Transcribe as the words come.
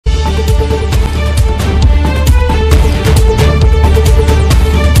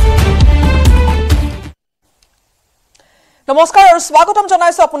নমস্কাৰ আৰু স্বাগতম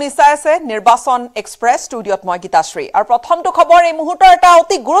জনাইছো আপুনি চাই আছে নিৰ্বাচন এক্সপ্ৰেছ ষ্টুডিঅত মই গীতাশ্ৰী আৰু প্ৰথমটো খবৰ এই মুহূৰ্তৰ এটা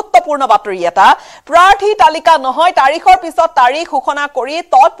অতি গুৰুত্বপূৰ্ণ বাতৰি এটা প্ৰাৰ্থী তালিকা নহয় তাৰিখৰ পিছত তাৰিখ ঘোষণা কৰি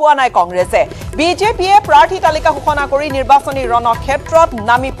তত পোৱা নাই কংগ্ৰেছে বিজেপিয়ে প্ৰাৰ্থী তালিকা ঘোষণা কৰি নিৰ্বাচনী ৰণক্ষেত্ৰত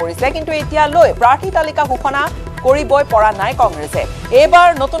নামি পৰিছে কিন্তু এতিয়ালৈ প্ৰাৰ্থী তালিকা ঘোষণা কৰিবই পৰা নাই কংগ্ৰেছে এবাৰ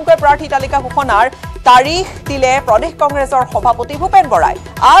নতুনকৈ প্ৰাৰ্থী তালিকা ঘোষণাৰ তাৰিখ দিলে প্ৰদেশ কংগ্ৰেছৰ সভাপতি ভূপেন বৰাই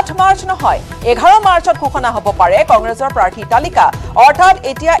 8 মাৰ্চ নহয় 11 মাৰ্চত ঘোষণা হ'ব পাৰে কংগ্ৰেছৰ প্ৰাৰ্থী তালিকা অৰ্থাৎ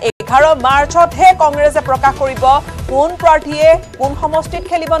এতিয়া 11 মাৰ্চতহে কংগ্ৰেছে প্ৰকাশ কৰিব কোন প্ৰাৰ্থীয়ে কোন সমষ্টিত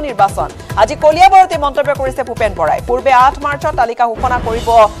খেলিব নিৰ্বাচন আজি কলিয়াবৰতে মন্তব্য কৰিছে ভূপেন বৰাই পূৰ্বে 8 মাৰ্চত তালিকা ঘোষণা কৰিব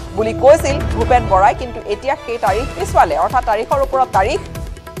বুলি কৈছিল ভূপেন বৰাই কিন্তু এতিয়া সেই তাৰিখ পিছুৱালে অৰ্থাৎ তাৰিখৰ ওপৰত তাৰিখ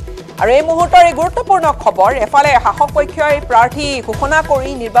আৰু এই মুহূৰ্তৰ এই গুৰুত্বপূৰ্ণ খবৰ এফালে শাসক পক্ষই প্ৰাৰ্থী ঘোষণা কৰি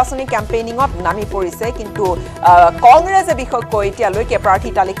নিৰ্বাচনী কেম্পেইনিঙত নামি পৰিছে কিন্তু কংগ্ৰেছে বিশেষকৈ এতিয়ালৈকে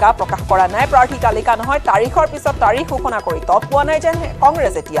প্ৰাৰ্থী তালিকা প্ৰকাশ কৰা নাই প্ৰাৰ্থী তালিকা নহয় তাৰিখৰ পিছত তাৰিখ ঘোষণা কৰি তত পোৱা নাই যেন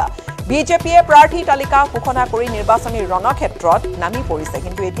কংগ্ৰেছ এতিয়া বিজেপিয়ে প্ৰাৰ্থী তালিকা ঘোষণা কৰি নিৰ্বাচনী ৰণক্ষেত্ৰত নামি পৰিছে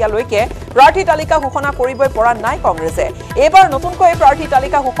কিন্তু এতিয়ালৈকে প্ৰাৰ্থী তালিকা ঘোষণা কৰিবই পৰা নাই কংগ্ৰেছে এবাৰ নতুনকৈ প্ৰাৰ্থী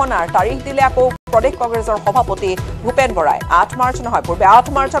তালিকা ঘোষণাৰ তাৰিখ দিলে আকৌ প্ৰদেশ কংগ্ৰেছৰ সভাপতি ভূপেন বৰাই 8 মাৰ্চ নহয় পূৰ্বে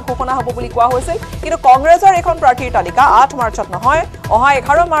 8 মাৰ্চত ঘোষণা হ'ব বুলি কোৱা হৈছিল কিন্তু কংগ্ৰেছৰ এখন প্ৰাৰ্থীৰ তালিকা 8 মাৰ্চত নহয় অহা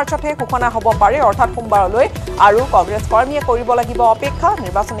 11 মাৰ্চতহে ঘোষণা হ'ব পাৰে অৰ্থাৎ সোমবাৰলৈ আৰু কংগ্ৰেছ কৰ্মীয়ে কৰিব লাগিব অপেক্ষা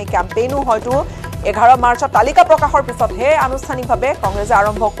নিৰ্বাচনী কেম্পেইনো হয়তো 11 মাৰ্চত তালিকা প্ৰকাশৰ পিছতহে আনুষ্ঠানিকভাৱে কংগ্ৰেছে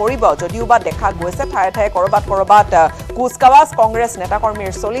আৰম্ভ কৰিব যদিও বা দেখা গৈছে ঠায়ে ঠায়ে কৰবাত কুচকাৱাজ কংগ্ৰেছ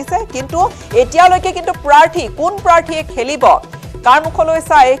নেতাকৰ্মীৰ চলিছে কিন্তু এতিয়ালৈকে কিন্তু প্ৰাৰ্থী কোন প্ৰাৰ্থীয়ে খেলিব কাৰ মুখলৈ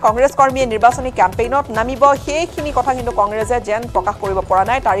চাই কংগ্ৰেছ কৰ্মীয়ে নিৰ্বাচনী কেম্পেইনত নামিব সেইখিনি কথা কিন্তু কংগ্ৰেছে যেন প্ৰকাশ কৰিব পৰা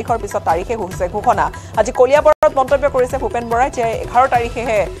নাই তাৰিখৰ পিছত তাৰিখে হৈছে ঘোষণা আজি কলিয়াবৰত মন্তব্য কৰিছে ভূপেন বৰাই যে 11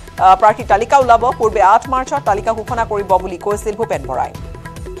 তাৰিখেহে প্ৰাৰ্থী তালিকা ওলাব পূৰ্বে 8 মাৰ্চত তালিকা ঘোষণা কৰিব বুলি কৈছিল ভূপেন বৰাই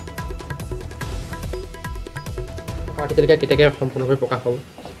প্ৰাৰ্থী তালিকা কেতিয়াকৈ সম্পূৰ্ণভাৱে প্ৰকাশ হ'ব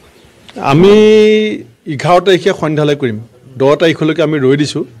আমি 11 তাৰিখে সন্ধ্যালৈ কৰিম 10 তাৰিখলৈকে আমি ৰৈ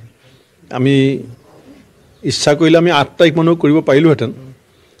দিছোঁ আমি ইচ্ছা কৰিলে আমি 8 তাৰিখ মানো কৰিব পাৰিলোহেঁতেন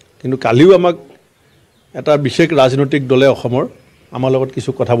কিন্তু কালিও আমাক এটা বিশেষ ৰাজনৈতিক দলে অসমৰ আমাৰ লগত কিছু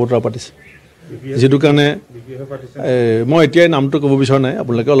কথা বতৰা পাতিছে যেটো কাৰণে মই এতিয়াই নামটো ক'ব বিচৰা নাই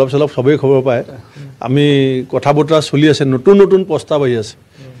আপোনালোকে অলপ চলপ সবেই খবৰ পায় আমি কথা বতৰা চলি আছে নতুন নতুন প্ৰস্তাৱ আহি আছে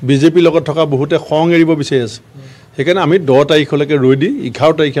বিজেপিৰ লগত থকা বহুতে খং এৰিব বিচাৰি আছে সেইকাৰণে আমি 10 তাৰিখলৈকে ৰৈ দি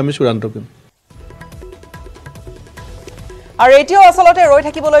 11 তাৰিখে আমি চূড়ান্ত কৰিম আৰু এতিয়াও আসলতে ৰৈ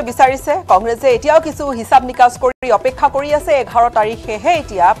থাকিবলৈ বিচাৰিছে কংগ্ৰেছে এতিয়াও কিছু হিচাপ নিকাচ কৰি অপেক্ষা কৰি আছে 11 তাৰিখেহে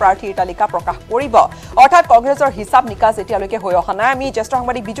এতিয়া প্ৰাৰ্থীৰ তালিকা প্ৰকাশ কৰিব অৰ্থাৎ কংগ্ৰেছৰ হিচাপ নিকাচ এতিয়ালৈকে হৈ অহা নাই আমি জ্যেষ্ঠ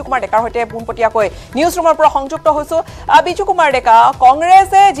সাংবাদিক বিজু কুমাৰ ডেকাৰ সৈতে পোনপটীয়াকৈ নিউজ ৰুমৰ পৰা সংযুক্ত হৈছো বিজু কুমাৰ ডেকা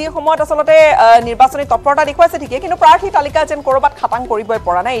কংগ্ৰেছে যি সময়ত আসলতে নিৰ্বাচনী তৎপৰতা দেখুৱাইছে ঠিকে কিন্তু প্ৰাৰ্থী তালিকা যেন কৰবাত খাটাং কৰিবই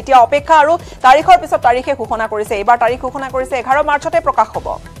পৰা নাই এতিয়া অপেক্ষা আৰু তাৰিখৰ পিছত তাৰিখে ঘোষণা কৰিছে এবাৰ তাৰিখ ঘোষণা কৰিছে 11 মাৰ্চতে প্ৰকাশ হ'ব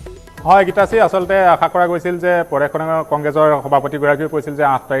হয় গীতাশ্ৰী আসলতে আশা কৰা গৈছিল যে প্ৰদেশ কংগ্ৰেছৰ সভাপতিগৰাকীয়ে কৈছিল যে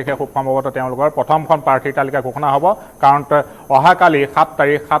 8 তাৰিখে খুব সম্ভৱতঃ তেওঁলোকৰ প্ৰথমখন প্ৰাৰ্থীৰ তালিকা ঘোষণা হ'ব কাৰণ অহাকালি 7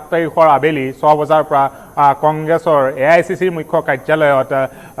 তাৰিখৰ আবেলি 6 বজাৰ পৰা কংগ্ৰেছৰ AICCৰ মুখ্য কাৰ্যালয়ত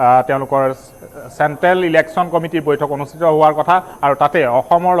তেওঁলোকৰ চেণ্ট্ৰেল ইলেকশ্যন কমিটিৰ বৈঠক অনুষ্ঠিত হোৱাৰ কথা আৰু তাতে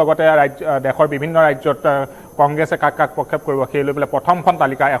অসমৰ লগতে দেশৰ বিভিন্ন ৰাজ্যত কংগ্ৰেছে কাক প্ৰক্ষেপ কৰিব সেই লৈ পেলাই প্ৰথমখন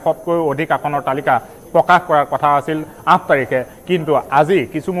তালিকা 100তকৈ অধিক আসনৰ তালিকা প্ৰকাশ কৰাৰ কথা আছিল 8 তাৰিখে কিন্তু আজি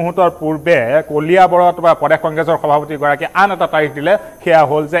কিছু মুহূৰ্তৰ পূৰ্বে কলিয়াবৰত প্ৰদেশ কংগ্ৰেছৰ সভাপতিগৰাকীয়ে আন এটা তাৰিখ দিলে সেয়া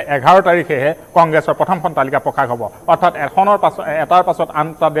হ'ল যে 11 তাৰিখেহে কংগ্ৰেছৰ প্ৰথমখন তালিকা প্ৰকাশ হ'ব অৰ্থাৎ এটাৰ পাছত আন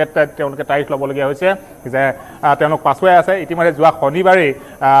এটা ডেট তেওঁলোকে তাৰিখ ল'বলগীয়া হৈছে যে তেওঁলোক পাছুৱাই আছে ইতিমধ্যে যোৱা শনিবাৰে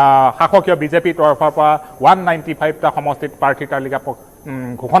শাসকীয় বিজেপিৰ তৰফৰ পৰা 195টা সমষ্টিত প্ৰাৰ্থীৰ তালিকা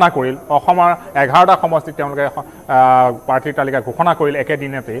ঘোষণা কৰিল অসমৰ 11টা সমষ্টিত তেওঁলোকে প্ৰাৰ্থীৰ তালিকা ঘোষণা কৰিল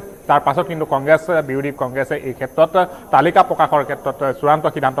একেদিনতে তাৰ পাছত কিন্তু বিৰোধী কংগ্ৰেছে এই ক্ষেত্ৰত তালিকা প্ৰকাশৰ ক্ষেত্ৰত চূড়ান্ত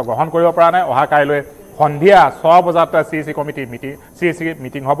সিদ্ধান্ত গ্ৰহণ কৰিব পৰা নাই অহা কাইলৈ সন্ধিয়া 6 বজাত CEC কমিটিৰ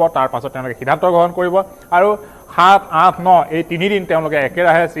মিটিং হ'ব তাৰ পাছত তেওঁলোকে সিদ্ধান্ত গ্ৰহণ কৰিব আৰু 7, 8, 9 এই 3 দিন তেওঁলোকে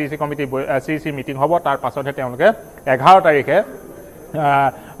একেৰাহে CEC মিটিং হ'ব তাৰ পাছতহে তেওঁলোকে 11 তাৰিখে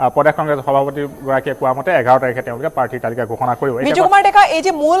প্ৰদেশ কংগ্ৰেছৰ সভাপতিগৰাকীয়ে কোৱা মতে 11 তাৰিখে তেওঁলোকে প্ৰাৰ্থী তালিকা ঘোষণা কৰিব বিজু কুমাৰ ডেকা এই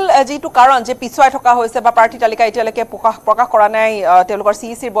যে মূল যেটো কাৰণ যে পিছুৱাই থকা হৈছে বা প্ৰাৰ্থী তালিকা এতিয়ালৈকে প্ৰকাশ কৰা নাই তেওঁলোকৰ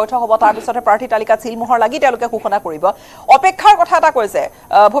CECৰ বৈঠক হ'ব তাৰ পিছতে প্ৰাৰ্থী তালিকাত সিলমোহৰ লাগি তেওঁলোকে ঘোষণা কৰিব অপেক্ষাৰ কথা এটা কৈছে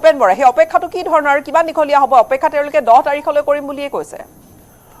ভূপেন বৰা সেই অপেক্ষাটো কি ধৰণৰ কিমান নিখলীয়া হ'ব অপেক্ষা তেওঁলোকে 10 তাৰিখলৈ কৰিম বুলিয়ে কৈছে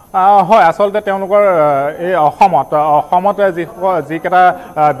হয় আসলতে তেওঁলোকৰ এই অসমত যিকেইটা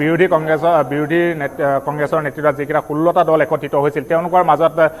বিৰোধী কংগ্ৰেছৰ নেতৃত্বত যিকেইটা 16টা দল একত্ৰিত হৈছিল তেওঁলোকৰ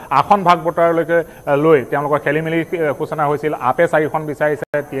মাজত আসন ভাগ বতৰালৈকে লৈ তেওঁলোকৰ খেলিমেলি সূচনা হৈছিল আপে 4খন বিচাৰিছে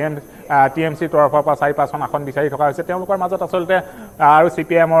TMC তৰফৰ পৰা 4-5খন আসন বিচাৰি থকা হৈছে তেওঁলোকৰ মাজত আসলতে আৰু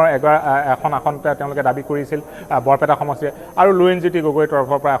CPM-ৰ এখন আসন তেওঁলোকে দাবী কৰিছিল বৰপেটা সমষ্টি আৰু লুইনজ্যোতি গগৈৰ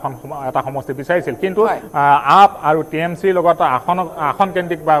তৰফৰ পৰা এটা সমষ্টি বিচাৰিছিল কিন্তু আপ আৰু TMCৰ লগত আসন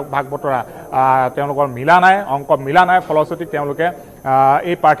কেন্দ্ৰিক ভাগ বতৰা তেওঁলোকৰ মিলা নাই অংক মিলা নাই ফলশ্ৰুতিত তেওঁলোকে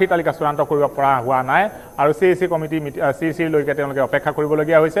এই প্ৰাৰ্থী তালিকা চূড়ান্ত কৰিব পৰা হোৱা নাই আৰু CEC কমিটি CEC লৈকে তেওঁলোকে অপেক্ষা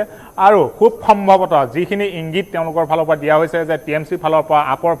কৰিবলগীয়া হৈছে আৰু খুব সম্ভৱতঃ যিখিনি ইংগিত তেওঁলোকৰ ফালৰ পৰা দিয়া হৈছে যে TMC ফালৰ পৰা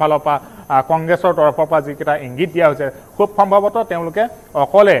আপৰ ফালৰ পৰা কংগ্ৰেছৰ তৰফৰ পৰা যিকেইটা ইংগিত দিয়া হৈছে খুব সম্ভৱতঃ তেওঁলোকে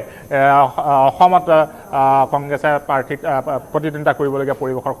অকলে অসমত কংগ্ৰেছে প্ৰাৰ্থী প্ৰতিদ্বন্দ্বিতা কৰিবলগীয়া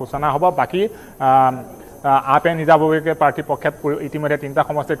পৰিৱেশৰ সূচনা হ'ব বাকী আপে নিজাববীয়াকৈ প্ৰাৰ্থী প্ৰক্ষেপ ইতিমধ্যে 3টা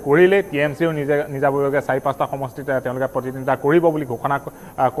সমষ্টিত কৰিলে TMCও নিজাববীয়াকৈ 4-5টা সমষ্টিত তেওঁলোকে প্ৰতিদ্বন্দ্বিতা কৰিব বুলি ঘোষণা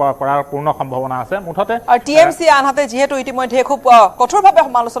কৰাৰ পূৰ্ণ সম্ভাৱনা আছে মুঠতে TMC আনহাতে যেহেতু ইতিমধ্যে খুব কঠোৰভাৱে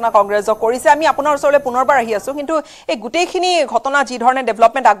সমালোচনা কংগ্ৰেছক কৰিছে আমি আপোনাৰ ওচৰলৈ পুনৰবাৰ আহি আছো কিন্তু এই গোটেইখিনি ঘটনা যি ধৰণে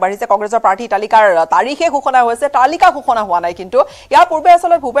ডেভেলপমেণ্ট আগবাঢ়িছে কংগ্ৰেছৰ প্ৰাৰ্থী তালিকাৰ তাৰিখে ঘোষণা হৈছে তালিকা ঘোষণা হোৱা নাই কিন্তু ইয়াৰ পূৰ্বে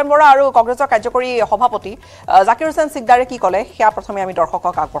আসলে ভূপেন বৰা আৰু কংগ্ৰেছৰ কাৰ্যকৰী সভাপতি জাকিৰ হুছেইন সিকদাৰে কি ক'লে সেয়া প্ৰথমে আমি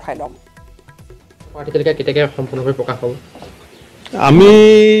দৰ্শকক আগবঢ়াই ল'ম পাৰ্টি তালিকা কেতিয়াকৈ সম্পূৰ্ণভাৱে প্ৰকাশ হ'ব আমি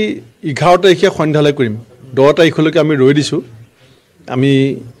 11 তাৰিখে সন্ধ্যালৈ কৰিম 10 তাৰিখলৈকে আমি ৰৈ দিছোঁ আমি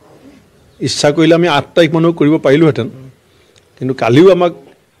ইচ্ছা কৰিলে আমি 8 তাৰিখমানও কৰিব পাৰিলোহেঁতেন কিন্তু কালিও আমাক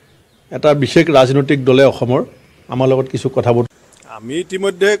এটা বিশেষ ৰাজনৈতিক দলে অসমৰ আমাৰ লগত কিছু কথা বতৰা আমি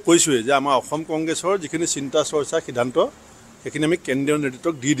ইতিমধ্যে কৈছোঁৱে যে আমাৰ অসম কংগ্ৰেছৰ যিখিনি চিন্তা চৰ্চা সিদ্ধান্ত সেইখিনি আমি কেন্দ্ৰীয়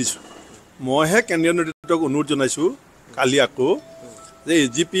নেতৃত্বক দি দিছোঁ মইহে কেন্দ্ৰীয় নেতৃত্বক অনুৰোধ জনাইছোঁ কালি আকৌ যে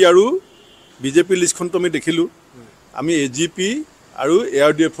AGP আৰু বিজেপি লিষ্টখনটো আমি দেখিলোঁ আমি AGP আৰু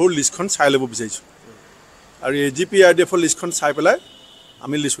ARDFৰ লিষ্টখন চাই ল'ব বিচাৰিছোঁ আৰু AGP ARDFৰ লিষ্টখন চাই পেলাই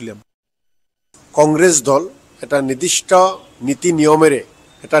আমি লিষ্ট উলিয়াম কংগ্ৰেছ দল এটা নিৰ্দিষ্ট নীতি নিয়মেৰে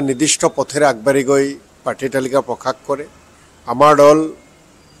এটা নিৰ্দিষ্ট পথেৰে আগবাঢ়ি গৈ প্ৰাৰ্থী তালিকা প্ৰকাশ কৰে আমাৰ দল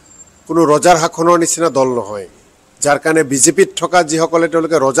কোনো ৰজাৰ শাসনৰ নিচিনা দল নহয় যাৰ কাৰণে বিজেপিত থকা যিসকলে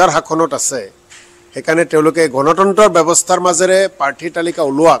তেওঁলোকে ৰজাৰ শাসনত আছে সেইকাৰণে তেওঁলোকে গণতন্ত্ৰৰ ব্যৱস্থাৰ মাজেৰে প্ৰাৰ্থী তালিকা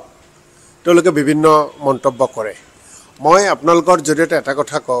ওলোৱাত তেওঁলোকে বিভিন্ন মন্তব্য কৰে মই আপোনালোকৰ জৰিয়তে এটা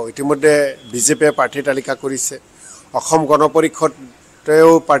কথা কওঁ ইতিমধ্যে বিজেপিয়ে প্ৰাৰ্থী তালিকা কৰিছে অসম গণ পৰিষদেও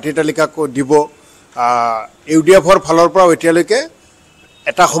প্ৰাৰ্থী তালিকা দিব UDFৰ ফালৰ পৰা এতিয়ালৈকে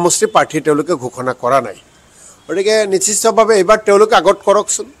এটা সমষ্টি প্ৰাৰ্থী তেওঁলোকে ঘোষণা কৰা নাই গতিকে নিশ্চিতভাৱে এইবাৰ তেওঁলোকে আগত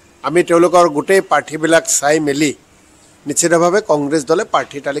কৰকচোন আমি তেওঁলোকৰ গোটেই প্ৰাৰ্থীবিলাক চাই মেলি নিশ্চিতভাৱে কংগ্ৰেছ দলে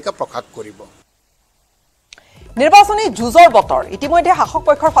প্ৰাৰ্থী তালিকা প্ৰকাশ কৰিব নিৰ্বাচনী যুঁজৰ বতৰ ইতিমধ্যে শাসক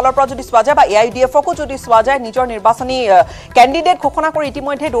পক্ষৰ ফালৰ পৰা যদি চোৱা যায় বা AIDFকো যদি চোৱা যায় নিজৰ নিৰ্বাচনী কেণ্ডিডেট ঘোষণা কৰি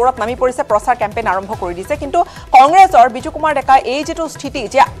ইতিমধ্যে দৌৰত নামি পৰিছে প্ৰচাৰ কেম্পেইন আৰম্ভ কৰি দিছে কিন্তু কংগ্ৰেছৰ বিজু কুমাৰ ডেকা এই যেটো স্থিতি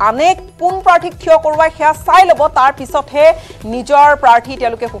যে আনেক কোন প্ৰাৰ্থীক থিয় কৰোৱাই সেয়া চাই ল'ব তাৰ পিছতহে নিজৰ প্ৰাৰ্থী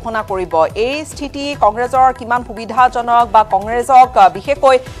তেওঁলোকে ঘোষণা কৰিব এই স্থিতি কংগ্ৰেছৰ কিমান সুবিধাজনক বা কংগ্ৰেছক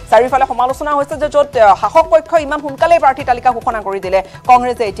বিশেষকৈ চাৰিওফালে সমালোচনা হৈছে যে য'ত শাসক পক্ষ ইমান সোনকালে প্ৰাৰ্থী তালিকা ঘোষণা কৰি দিলে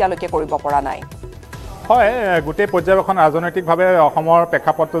কংগ্ৰেছে এতিয়ালৈকে কৰিব পৰা নাই হয় গোটেই পৰ্যায়খন ৰাজনৈতিকভাৱে অসমৰ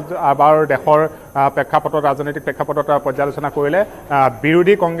প্ৰেক্ষাপটত আবাৰ দেশৰ প্ৰেক্ষাপটত ৰাজনৈতিক প্ৰেক্ষাপটত পৰ্যালোচনা কৰিলে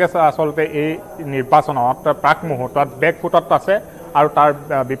বিৰোধী কংগ্ৰেছ আচলতে এই নিৰ্বাচনত প্ৰাক মুহূৰ্তত বেকফুটত আছে আৰু তাৰ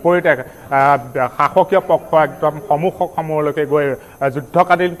বিপৰীতে শাসকীয় পক্ষ একদম সমূহলৈকে গৈ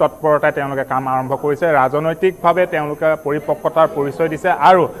যুদ্ধকালীন তৎপৰতাই তেওঁলোকে কাম আৰম্ভ কৰিছে ৰাজনৈতিকভাৱে তেওঁলোকে পৰিপক্কতাৰ পৰিচয় দিছে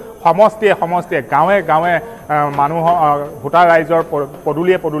আৰু সমষ্টিয়ে গাঁৱে গাঁৱে মানুহ ভোটাৰ ৰাইজৰ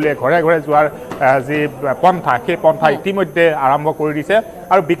পদূলিয়ে ঘৰে ঘৰে যোৱাৰ যি পন্থা সেই পন্থা ইতিমধ্যে আৰম্ভ কৰি দিছে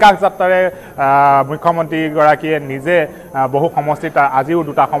আৰু বিকাশ যাত্ৰাৰে মুখ্যমন্ত্ৰীগৰাকীয়ে নিজে বহু সমষ্টিত আজিও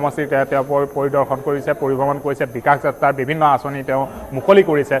 2টা সমষ্টিত তেওঁ পৰিদৰ্শন কৰিছে পৰিভ্ৰমণ কৰিছে বিকাশ যাত্ৰাৰ বিভিন্ন আঁচনি তেওঁ মুকলি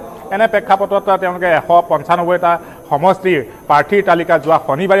কৰিছে এনে প্ৰেক্ষাপটত তেওঁলোকে 195টা সমষ্টিৰ প্ৰাৰ্থীৰ তালিকা যোৱা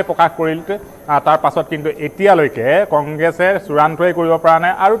শনিবাৰে প্ৰকাশ কৰিলে তাৰ পাছত কিন্তু এতিয়ালৈকে কংগ্ৰেছে চূড়ান্তই কৰিব পৰা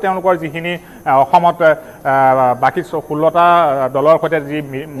নাই আৰু তেওঁলোকৰ যিখিনি অসমত বাকি 16টা দলৰ সৈতে যি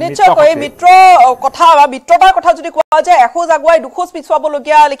মিত্ৰতাৰ কথা যদি কোৱা যায় এখোজ আগুৱাই দুখোজ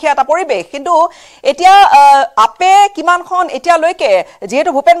পিছুৱাবলগীয়া লিখীয়া এটা পৰিৱেশ কিন্তু এতিয়া আপে কিমানখন এতিয়ালৈকে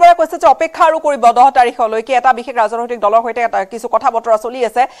যেহেতু ভূপেন বৰাই কৈছে যে অপেক্ষা আৰু কৰিব 10 তাৰিখলৈকে এটা বিশেষ ৰাজনৈতিক দলৰ সৈতে কিছু কথা বতৰা চলি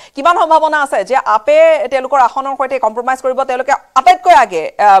আছে কিমান সম্ভাৱনা আছে যে আপে তেওঁলোকৰ আসনৰ সৈতে কম্প্ৰমাইজ কৰিব তেওঁলোকে আটাইতকৈ আগে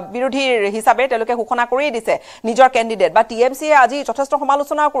বিৰোধীৰ হিচাপে তেওঁলোকে ঘোষণা কৰি দিছে নিজৰ কেণ্ডিডেট বা TMCয়ে আজি যথেষ্ট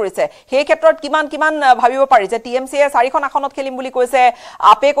সমালোচনা কৰিছে সেই ক্ষেত্ৰত কিমান ভাবিব পাৰি যে TMCয়ে 4খন আসনত খেলিম বুলি কৈছে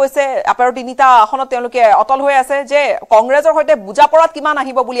আপে কৈছে আপৰ 3টা আসনত তেওঁলোকে অটল হৈ আছে যে কংগ্ৰেছৰ সৈতে বুজাপৰাত কিমান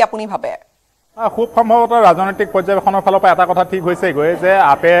আহিব বুলি আপুনি ভাবে খুব সম্ভৱতঃ ৰাজনৈতিক পৰ্যবেক্ষণৰ ফালৰ পৰা এটা কথা ঠিক হৈছেগৈ যে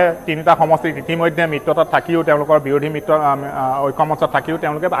আপে তিনিটা সমষ্টিত ইতিমধ্যে মিত্ৰতাত থাকিও তেওঁলোকৰ বিৰোধী মিত্ৰ ঐক্যমঞ্চত থাকিও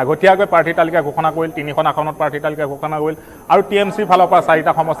তেওঁলোকে আগতীয়াকৈ প্ৰাৰ্থী তালিকা ঘোষণা কৰিল 3খন আসনত প্ৰাৰ্থী তালিকা ঘোষণা কৰিল আৰু টিএমচিৰ ফালৰ পৰা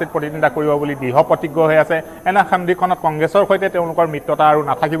 4টা সমষ্টিত প্ৰতিদ্বন্দ্বিতা কৰিব বুলি দৃঢ় প্ৰতিজ্ঞ হৈ আছে এনে সন্ধিখনত কংগ্ৰেছৰ সৈতে তেওঁলোকৰ মিত্ৰতা আৰু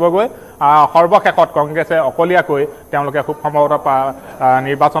নাথাকিবগৈ সৰ্বশেষত কংগ্ৰেছে অকলীয়াকৈ তেওঁলোকে খুব সম্ভৱতঃ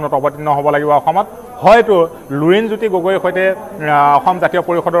নিৰ্বাচনত অৱতীৰ্ণ হ'ব লাগিব অসমত হয়তো লুৰিণজ্যোতি গগৈৰ সৈতে অসম জাতীয়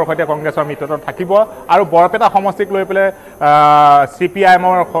পৰিষদৰ সৈতে কংগ্ৰেছৰ মিত্ৰতা থাকিব আৰু বৰপেটা সমষ্টিক লৈ পেলাই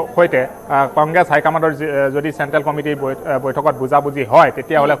CPIMৰ সৈতে কংগ্ৰেছ হাইকমাণ্ডৰ যদি চেণ্ট্ৰেল কমিটিৰ বৈঠকত বুজাবুজি হয়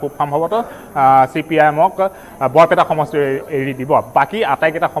তেতিয়াহ'লে খুব সম্ভৱতঃ CPIMক বৰপেটা সমষ্টি এৰি দিব বাকী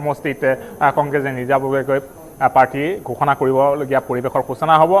আটাইকেইটা সমষ্টিত কংগ্ৰেছে নিজাববীয়াকৈ প্ৰাৰ্থী ঘোষণা কৰিবলগীয়া পৰিৱেশৰ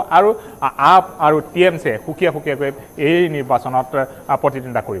সূচনা হ'ব আৰু আপ আৰু টিএমচিয়ে সুকীয়াকৈ এই নিৰ্বাচনত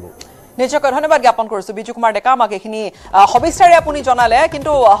প্ৰতিদ্বন্দ্বিতা কৰিব নিশ্চয়কৈ ধন্যবাদ জ্ঞাপন কৰিছো বিজু কুমাৰ ডেকা আমাক এইখিনি সবিস্তাৰে আপুনি জনালে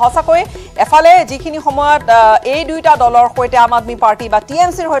কিন্তু হসাকৈ এফালে যিখিনি সময়ত এই দুইটা দলৰ সৈতে আম আদমি পাৰ্টি বা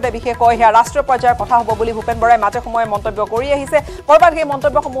টিএমচিৰ সৈতে বিশেষকৈ হেয়া ৰাষ্ট্ৰীয় পৰ্যায়ৰ কথা হ'ব বুলি ভূপেন বৰাই মাজে সময়ে মন্তব্য কৰি আহিছে কৰবাত সেই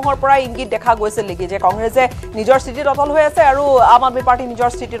মন্তব্যসমূহৰ পৰা ইংগিত দেখা গৈছিল নেকি যে কংগ্ৰেছে নিজৰ স্থিতিত অটল হৈ আছে আৰু আম আদমি পাৰ্টি নিজৰ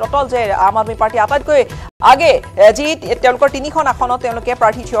স্থিতিত অটল যে আম আদমি পাৰ্টি আটাইতকৈ আগে যি তেওঁলোকৰ 3খন আসনত তেওঁলোকে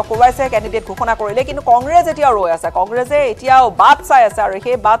প্ৰাৰ্থী থিয় কৰোৱাইছে কেণ্ডিডেট ঘোষণা কৰিলে কিন্তু কংগ্ৰেছ এতিয়া ৰৈ আছে কংগ্ৰেছে এতিয়াও বাট চাই আছে আৰু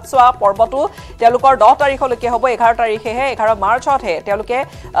সেই বাট চোৱা পৰ্বটো তেওঁলোকৰ 10 তাৰিখলৈকে হ'ব 11 তাৰিখেহে 11 মাৰ্চতহে তেওঁলোকে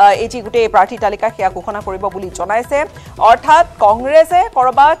এই যি গোটেই প্ৰাৰ্থী তালিকা সেয়া ঘোষণা কৰিব বুলি জনাইছে অৰ্থাৎ কংগ্ৰেছে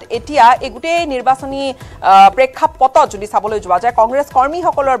কৰবাত এতিয়া এই গোটেই নিৰ্বাচনী প্ৰেক্ষাপটত যদি চাবলৈ যোৱা যায় কংগ্ৰেছ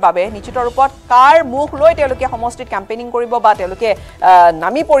কৰ্মীসকলৰ বাবে নিশ্চিত ৰূপত কাৰ মুখ লৈ তেওঁলোকে সমষ্টিত কেম্পেইনিং কৰিব বা তেওঁলোকে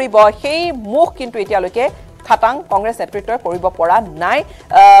নামি পৰিব সেই মুখ কিন্তু এতিয়ালৈকে খাটাং কংগ্ৰেছ নেতৃত্বই কৰিব পৰা নাই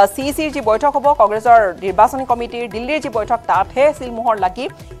সিসিৰ যি বৈঠক হ'ব কংগ্ৰেছৰ নিৰ্বাচনী কমিটিৰ দিল্লীৰ যি বৈঠক তাতহে সিলমোহৰ লাগি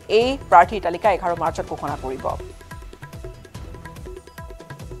এই প্ৰাৰ্থী তালিকা 11 মাৰ্চত ঘোষণা কৰিব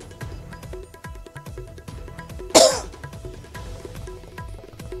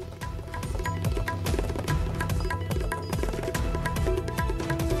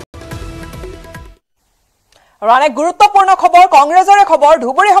ৰানে গুৰুত্বপূৰ্ণ খবৰ কংগ্ৰেছৰে খবৰ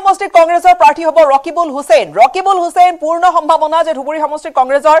ধুবুৰী সমষ্টিত কংগ্ৰেছৰ প্ৰাৰ্থী হ'ব ৰকিবুল হুছেইন পূৰ্ণ সম্ভাৱনা যে ধুবুৰী সমষ্টিত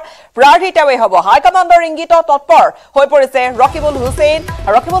কংগ্ৰেছৰ প্ৰাৰ্থী তেৱেই হ'ব হাইকমাণ্ডৰ ইংগিত তৎপৰ হৈ পৰিছে ৰকিবুল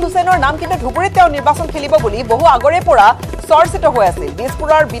হুছেইনৰ নাম কিন্তু ধুবুৰীত তেওঁ নিৰ্বাচন খেলিব বুলি বহু আগৰে পৰা চৰ্চিত হৈ আছিল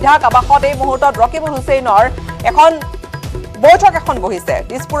দিছপুৰৰ বিধায়ক আবাসত এই মুহূৰ্তত ৰকিবুল হুছেইনৰ বৈঠক এখন বহিছে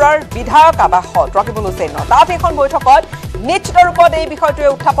দিছপুৰৰ বিধায়ক আবাসত ৰকিবুল হুছেইনৰ তাত এখন বৈঠকত নিশ্চিত ৰূপত এই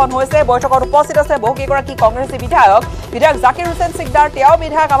বিষয়টোৱে উত্থাপন হৈছে বৈঠকত উপস্থিত আছে বহুকেইগৰাকী কংগ্ৰেছী বিধায়ক জাকিৰ হুছেইন সিকদাৰ তেওঁ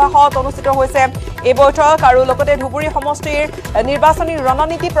বিধায়ক আবাসত অনুষ্ঠিত হৈছে এই বৈঠক আৰু লগতে ধুবুৰী সমষ্টিৰ নিৰ্বাচনী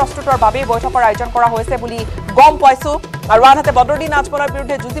ৰণনীতি প্ৰস্তুতৰ বাবে বৈঠকৰ আয়োজন কৰা হৈছে বুলি গম পাইছো আৰু আনহাতে বদৰুদ্দিন আজমলৰ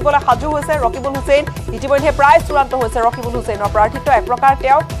বিৰুদ্ধে যুঁজিবলৈ সাজু হৈছে ৰকিবুল হুছেইন ইতিমধ্যে প্ৰায় চূড়ান্ত হৈছে ৰকিবুল হুছেইনৰ প্ৰাৰ্থিত্ব এক প্ৰকাৰ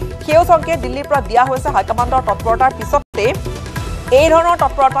তেওঁক সেউজ সংকেত দিল্লীৰ পৰা দিয়া হৈছে হাইকমাণ্ডৰ তৎপৰতাৰ পিছতে এই ধৰণৰ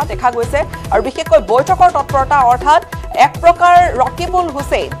তৎপৰতা দেখা গৈছে আৰু বিশেষকৈ বৈঠকৰ তৎপৰতা অৰ্থাৎ এক প্ৰকাৰ ৰকিবুল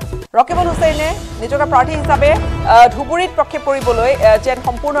হুছেইনে নিজকে প্ৰাৰ্থী হিচাপে ধুবুৰীত প্ৰক্ষেপ কৰিবলৈ যেন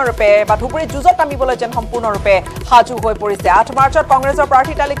সম্পূৰ্ণৰূপে বা ধুবুৰীত যুঁজত নামিবলৈ যেন সম্পূৰ্ণৰূপে সাজু হৈ পৰিছে 8 মাৰ্চত কংগ্ৰেছৰ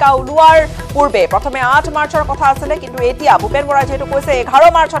প্ৰাৰ্থী তালিকা ওলোৱাৰ পূৰ্বে প্ৰথমে 8 মাৰ্চৰ কথা আছিলে কিন্তু এতিয়া ভূপেন বৰাই যেহেতু কৈছে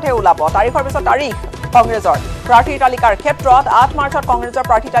 11 মাৰ্চতহে ওলাব তাৰিখৰ পিছত তাৰিখ কংগ্ৰেছৰ প্ৰাৰ্থী তালিকাৰ ক্ষেত্ৰত 8 মাৰ্চত কংগ্ৰেছৰ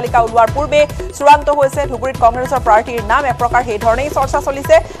প্ৰাৰ্থী তালিকা ওলোৱাৰ পূৰ্বে চূড়ান্ত হৈছে ধুবুৰীত কংগ্ৰেছৰ প্ৰাৰ্থীৰ নাম এক প্ৰকাৰ সেই ধৰণেই চৰ্চা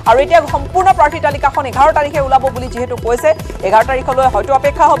চলিছে আৰু এতিয়া সম্পূৰ্ণ প্ৰাৰ্থী তালিকাখন 11 তাৰিখে ওলাব বুলি যেহেতু কৈছে 11 তাৰিখলৈ হয়তো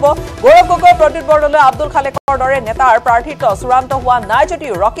অপেক্ষা হ'ব গৌৰৱ গগৈ প্ৰদ্যুৎ বৰদলৈ আব্দুল খালেকৰ দৰে নেতাৰ প্ৰাৰ্থিত্ব চূড়ান্ত হোৱা নাই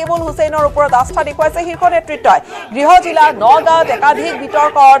যদিও ৰকিবুল হুছেইনৰ ওপৰত আস্থা দেখুৱাইছে শীৰ্ষ নেতৃত্বই গৃহ জিলা নগাঁৱত একাধিক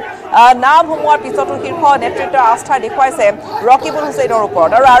বিতৰ্কত নাম সোমোৱাৰ পিছতো শীৰ্ষ নেতৃত্বই আস্থা দেখুৱাইছে ৰকিবুল হুছেইনৰ ওপৰত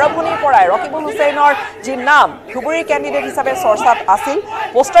আৰু আৰম্ভণিৰ পৰাই ৰকিবুল হুছেইনৰ যি নাম ধুবুৰীৰ কেণ্ডিডেট হিচাপে চৰ্চাত আছিল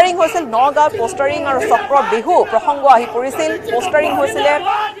পোষ্টাৰিং হৈছিল নগাঁৱত পোষ্টাৰিং আৰু চক্ৰ বিহু প্ৰসংগ আহি পৰিছিল পোষ্টাৰিং হৈছিলে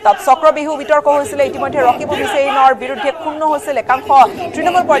তাত চক্ৰ বিহু বিতৰ্ক হৈছিলে ইতিমধ্যে ৰকিবুল হুছেইনৰ বিৰুদ্ধে ক্ষুণ্ণ হৈছিল একাংশ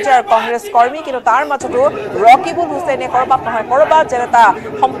তৃণমূল পৰ্যায়ৰ কংগ্ৰেছ কৰ্মী কিন্তু তাৰ মাজতো ৰকিবুল হুছেইনে কৰবাত নহয় কৰবাত যেন এটা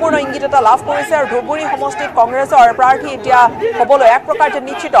সম্পূৰ্ণ ইংগিত এটা লাভ কৰিছে আৰু ধুবুৰী সমষ্টিত কংগ্ৰেছৰ প্ৰাৰ্থী এতিয়া হ'বলৈ এক প্ৰকাৰ যে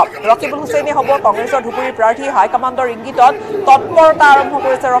নিশ্চিত ৰকিবুল হুছেইনে হ'ব কংগ্ৰেছৰ ধুবুৰীৰ প্ৰাৰ্থী হাইকমাণ্ডৰ ইংগিতত তৎপৰতা আৰম্ভ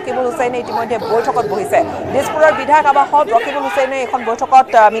কৰিছে ৰকিবুল হুছেইনে ইতিমধ্যে বৈঠকত বহিছে দিছপুৰৰ বিধায়ক আবাসত ৰকিবুল হুছেইনে এখন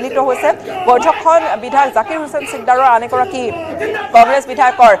বৈঠকত মিলিত হৈছে বৈঠকখন বিধায়ক জাকিৰ হুছেইন সিকদাৰৰ আন এগৰাকী কংগ্ৰেছ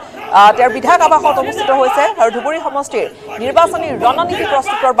বিধায়কৰ তেওঁৰ বিধায়ক আবাসত অনুষ্ঠিত হৈছে আৰু ধুবুৰী সমষ্টিৰ নিৰ্বাচনী ৰণনীতি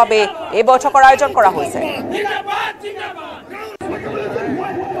প্ৰস্তুতৰ বাবে এই বৈঠকৰ আয়োজন কৰা হৈছে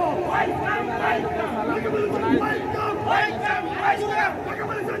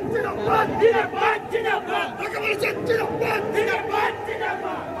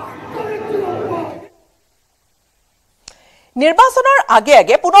নিৰ্বাচনৰ আগে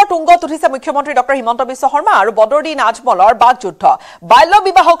আগে পুনৰ তুংগত উঠিছে মুখ্যমন্ত্ৰী ডক্টৰ হিমন্ত বিশ্ব শৰ্মা আৰু বদৰুদ্দিন আজমলৰ বাকযুদ্ধ বাল্য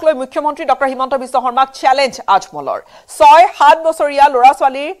বিবাহক লৈ মুখ্যমন্ত্ৰী ডক্টৰ হিমন্ত বিশ্ব শৰ্মাক চ্যালেঞ্জ আজমলৰ 6-7 বছৰীয়া ল'ৰা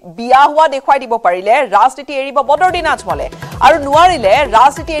ছোৱালীৰ বিয়া হোৱা দেখুৱাই দিব পাৰিলে ৰাজনীতি এৰিব বদৰুদ্দিন আজমলে আৰু নোৱাৰিলে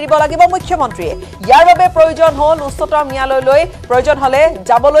ৰাজনীতি এৰিব লাগিব মুখ্যমন্ত্ৰীয়ে ইয়াৰ বাবে প্ৰয়োজন হ'ল উচ্চতম ন্যায়ালয়লৈ প্ৰয়োজন হলে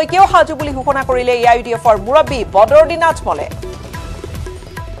যাবলৈকেও সাজু বুলি ঘোষণা কৰিলে এআইইউডিএফৰ মুৰব্বী বদৰুদ্দিন আজমলে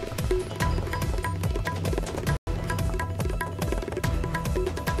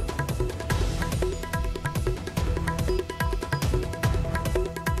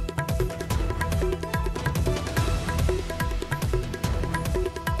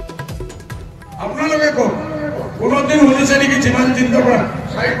আপনারা দেখো কোনদিন হয়েছে নাকি জীবন চিন্তা করা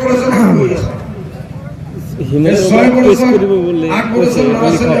 60 বছর হয়ে গেছে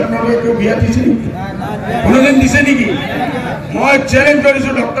কোনদিন দিছে নাকি মই চ্যালেঞ্জ করেছি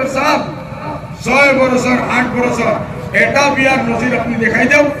ডক্টর সাহেব 6 বছর 8 বছর এটা বিয়ার নজির আপনি দেখাই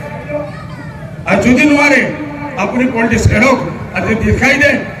দাও আর যদি নয় আপনি পলিটিক্স এড়ক আর যদি দেখাই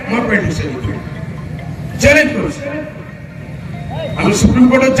দেন মই পেটিশন চ্যালেঞ্জ করেছি আমি সুপ্রিম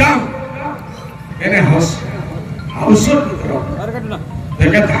কোর্টে যাম এনে হাউসৰ ভিতৰত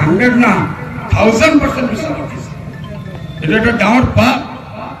 100 না 1000% বিশ্বাস কৰিছে এটা একটা ডাউট পা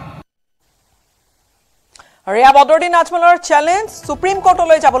ৰিয়া বদৰুদ্দিন আজমলৰ চ্যালেঞ্জ সুপ্ৰিম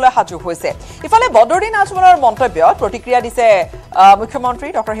কোৰ্টলৈ যাবলৈ সাজু হৈছে ইফালে বদৰুদ্দিন আজমলৰ মন্তব্যত প্ৰতিক্ৰিয়া দিছে মুখ্যমন্ত্ৰী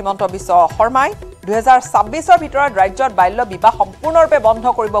ডক্টৰ হিমন্ত বিশ্ব শৰ্মাই 2026ৰ ভিতৰত ৰাজ্যত বাল্য বিবাহ সম্পূৰ্ণৰূপে বন্ধ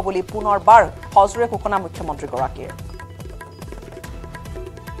কৰিব বুলি পুনৰবাৰ সজোৰে ঘোষণা মুখ্যমন্ত্ৰীগৰাকীৰ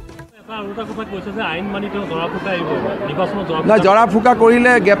জৰা ফুকা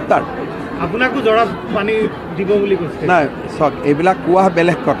কৰিলে গ্ৰেপ্তাৰ আপোনাকো জৰা পানী দিব বুলি কৈছে নাই চক এইবিলাক কোৱা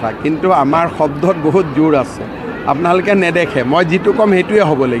বেলেগ কথা কিন্তু আমাৰ শব্দত বহুত জোৰ আছে আপোনালোকে নেদেখে মই যিটো কম সেইটোৱে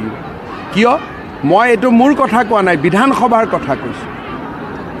হ'ব লাগিব কিয় মই এইটো মোৰ কথা কোৱা নাই বিধানসভাৰ কথা কৈছোঁ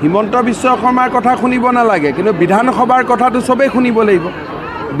হিমন্ত বিশ্ব শৰ্মাৰ কথা শুনিব নালাগে কিন্তু বিধানসভাৰ কথাটো চবেই শুনিব লাগিব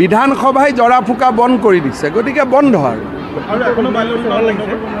বিধানসভাই জৰা ফুকা বন্ধ কৰি দিছে গতিকে বন্ধ আৰু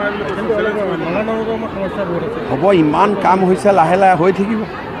হ'ব ইমান কাম হৈছে লাহে লাহে হৈ থাকিব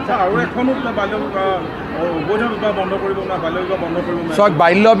চক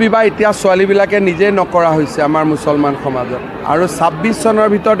বাল্য বিবাহ এতিয়া ছোৱালীবিলাকে নিজেই নকৰা হৈছে আমাৰ মুছলমান সমাজত আৰু 26 চনৰ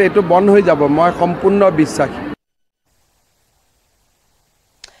ভিতৰত এইটো বন্ধ হৈ যাব মই সম্পূৰ্ণ বিশ্বাসী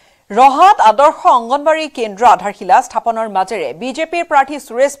ৰহাত আদৰ্শ অংগনবাড়ী কেন্দ্ৰ আধাৰশিলা স্থাপনৰ মাজেৰে বিজেপিৰ প্ৰাৰ্থী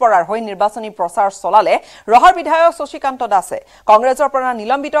সুৰেশ বৰাৰ হৈ নিৰ্বাচনী প্ৰচাৰ চলালে ৰহাৰ বিধায়ক শশীকান্ত দাসে কংগ্ৰেছৰ পৰা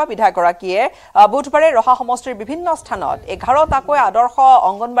নিলম্বিত বিধায়কগৰাকীয়ে বুধবাৰে ৰহা সমষ্টিৰ বিভিন্ন স্থানত 11টাকৈ আদৰ্শ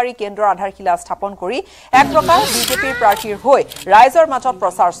অংগনবাড়ী কেন্দ্ৰৰ আধাৰশিলা স্থাপন কৰি এক প্ৰকাৰ বিজেপিৰ প্ৰাৰ্থীৰ হৈ ৰাইজৰ মাজত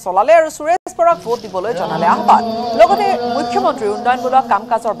প্ৰচাৰ চলালে আৰু সুৰেশ বৰাক ভোট দিবলৈ জনালে আহ্বান লগতে মুখ্যমন্ত্ৰীৰ উন্নয়নমূলক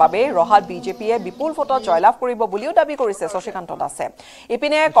কাম-কাজৰ বাবে ৰহাত বিজেপিয়ে বিপুল ভোটত জয়লাভ কৰিব বুলিও দাবী কৰিছে শশীকান্ত দাসে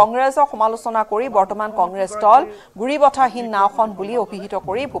ইপিনে কংগ্ৰেছক সমালোচনা কৰি বৰ্তমান কংগ্ৰেছ দল গুৰিবঠাহীন নাওখন বুলি অভিহিত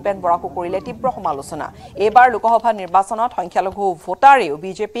কৰি ভূপেন বৰাকো কৰিলে তীব্ৰ সমালোচনা এইবাৰ লোকসভা নিৰ্বাচনত সংখ্যালঘু ভোটাৰেও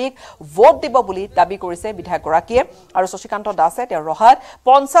বিজেপিক ভোট দিব বুলি দাবী কৰিছে বিধায়কগৰাকীয়ে আৰু শশীকান্ত দাসে তেওঁ ৰহাত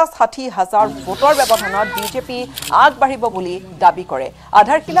 50-60 হাজাৰ ভোটৰ ব্যৱধানত বিজেপি আগবাঢ়িব বুলি দাবী কৰে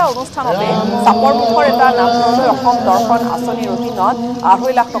আধাৰশিলা অনুষ্ঠানতে চাপৰ মুখৰ এটা নামলৈ অসম দৰ্শন আঁচনিৰ অধীনত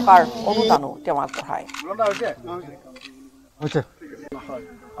 2.5 লাখ টকাৰ অনুদানো তেওঁ আগবঢ়ায়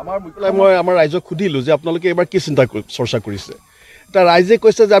মই আমাৰ ৰাইজক সুধিলোঁ যে আপোনালোকে এইবাৰ কি চিন্তা চৰ্চা কৰিছে এতিয়া ৰাইজে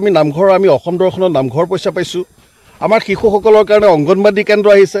কৈছে যে আমি অসম দৰ্শনত নামঘৰ পইচা পাইছোঁ আমাৰ শিশুসকলৰ কাৰণে অংগনবাদী কেন্দ্ৰ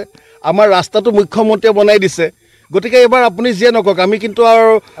আহিছে আমাৰ ৰাস্তাটো মুখ্যমন্ত্ৰীয়ে বনাই দিছে গতিকে এইবাৰ আপুনি যিয়ে নকওক আমি কিন্তু আৰু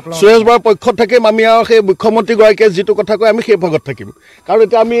সুৰেশ বৰাৰ পক্ষত থাকিম আমি আৰু সেই মুখ্যমন্ত্ৰীগৰাকীয়ে যিটো কথা কয় আমি সেই ভাগত থাকিম কাৰণ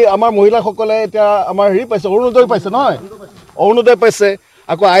এতিয়া আমি আমাৰ মহিলাসকলে এতিয়া আমাৰ পাইছে অৰুণোদয় পাইছে নহয় অৰুণোদয় পাইছে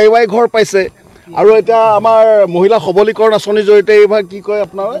আকৌ আই ঘৰ পাইছে আৰু এতিয়া আমাৰ মহিলা সবলীকৰণ আঁচনিৰ জৰিয়তে এইবাৰ কি কয়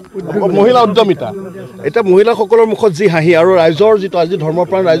আপোনাৰ মহিলা উদ্যমিতা এতিয়া মহিলাসকলৰ মুখত যি হাঁহি আৰু ৰাইজৰ যিটো আজি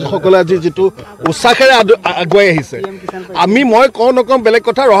ধৰ্মপ্ৰাণ ৰাইজসকলে আজি যিটো উৎসাহেৰে আগুৱাই আহিছে মই কওঁ নকওঁ বেলেগ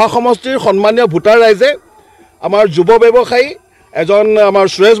কথা ৰহা সমষ্টিৰ সন্মানীয় ভোটাৰ ৰাইজে আমাৰ যুৱ ব্যৱসায়ী এজন আমাৰ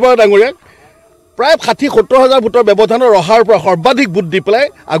সুৰেশ বৰা ডাঙৰীয়াক প্ৰায় 60-70 হাজাৰ ভোটৰ ব্যৱধানৰ ৰহাৰ পৰা সৰ্বাধিক ভোট দি পেলাই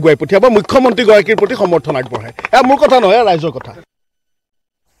আগুৱাই পঠিয়াব মুখ্যমন্ত্ৰীগৰাকীৰ প্ৰতি সমৰ্থন আগবঢ়ায় এয়া মোৰ কথা নহয় ৰাইজৰ কথা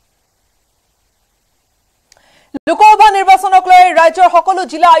লোকসভা নিৰ্বাচনক লৈ ৰাজ্যৰ সকলো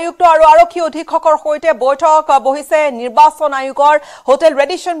জিলা আয়ুক্ত আৰু আৰক্ষী অধীক্ষকৰ সৈতে বৈঠক বহিছে নিৰ্বাচন আয়োগৰ হোটেল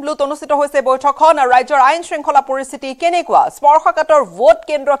ৰেডিশ্যন ব্লুত অনুষ্ঠিত হৈছে বৈঠকখন আৰু ৰাজ্যৰ আইন শৃংখলা পৰিস্থিতি কেনেকুৱা স্পৰ্শকাতৰ ভোট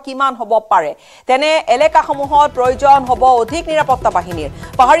কেন্দ্ৰ কিমান হ'ব পাৰে তেনে এলেকাসমূহত প্ৰয়োজন হ'ব অধিক নিৰাপত্তা বাহিনীৰ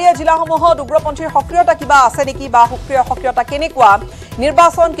পাহাৰীয়া জিলাসমূহত উগ্ৰপন্থীৰ সক্ৰিয়তা কিবা আছে নেকি বা সক্ৰিয়তা কেনেকুৱা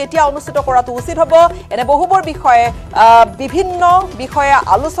নিৰ্বাচন কেতিয়া অনুষ্ঠিত কৰাটো উচিত হ'ব এনে বহুবোৰ বিষয়ে বিভিন্ন বিষয়ে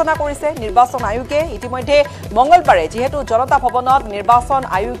আলোচনা কৰিছে নিৰ্বাচন আয়োগে ইতিমধ্যে মঙ্গলবাৰে যেহেতু জনতা ভৱনত নিৰ্বাচন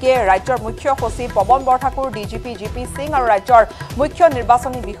আয়োগে ৰাজ্যৰ মুখ্য সচিব পৱন বৰঠাকুৰ ডিজিপি জিপি সিং আৰু ৰাজ্যৰ মুখ্য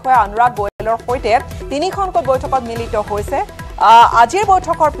নিৰ্বাচনী বিষয়া অনুৰাগ গোয়েলৰ সৈতে তিনিখনকৈ বৈঠকত মিলিত হৈছে আজিৰ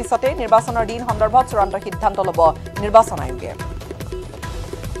বৈঠকৰ পিছতে নিৰ্বাচনৰ দিন সন্দৰ্ভত চূড়ান্ত সিদ্ধান্ত ল'ব নিৰ্বাচন আয়োগে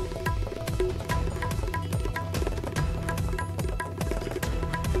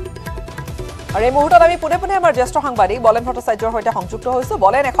আৰু এই মুহূৰ্তত আমি পুনে পুনে আমাৰ জ্যেষ্ঠ সাংবাদিক বলেন ভট্টাচাৰ্যৰ সৈতে সংযুক্ত হৈছো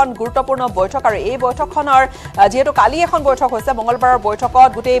বলেন এখন গুৰুত্বপূৰ্ণ বৈঠক আৰু এই বৈঠকখনৰ যেহেতু কালি এখন বৈঠক হৈছে মঙ্গলবাৰৰ বৈঠকত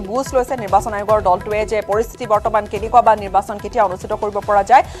গোটেই বুজ লৈছে নিৰ্বাচন আয়োগৰ দলটোৱে যে পৰিস্থিতি বৰ্তমান কেনেকুৱা বা নিৰ্বাচন কেতিয়া অনুষ্ঠিত কৰিব পৰা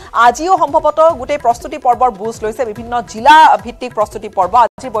যায় আজিও সম্ভৱতঃ গোটেই প্ৰস্তুতি পৰ্বৰ বুজ লৈছে বিভিন্ন জিলা ভিত্তিক প্ৰস্তুতি পৰ্ব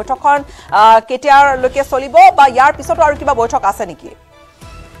আজিৰ বৈঠকখন কেতিয়ালৈকে চলিব বা ইয়াৰ পিছতো আৰু কিবা বৈঠক আছে নেকি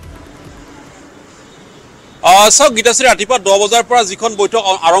চাওক গীতাশ্ৰী ৰাতিপুৱা 10 বজাৰ পৰা যিখন বৈঠক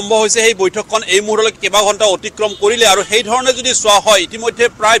আৰম্ভ হৈছে সেই বৈঠকখন এই মুহূৰ্তলৈকে কেইবা ঘণ্টা অতিক্ৰম কৰিলে আৰু সেই ধৰণে যদি চোৱা হয় ইতিমধ্যে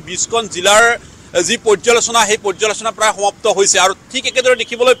প্ৰায় 20খন জিলাৰ যি পৰ্যালোচনা সেই পৰ্যালোচনা প্ৰায় সমাপ্ত হৈছে আৰু ঠিক একেদৰে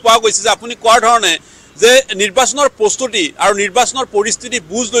দেখিবলৈ পোৱা গৈছে যে আপুনি কোৱাৰ ধৰণে যে নিৰ্বাচনৰ প্ৰস্তুতি আৰু নিৰ্বাচনৰ পৰিস্থিতি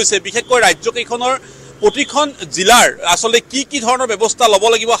বুজ লৈছে বিশেষকৈ ৰাজ্যকেইখনৰ প্ৰতিখন জিলাৰ আসলে কি ধৰণৰ ব্যৱস্থা ল'ব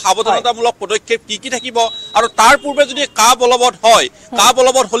লাগিব সাৱধানতামূলক পদক্ষেপ কি থাকিব আৰু তাৰ পূৰ্বে যদি কা বলবৎ হয় কা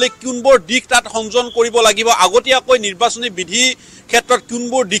বলবৎ হলে কোনবোৰ দিক তাত সংযোজন কৰিব লাগিব আগতীয়াকৈ নিৰ্বাচনী বিধি ক্ষেত্ৰত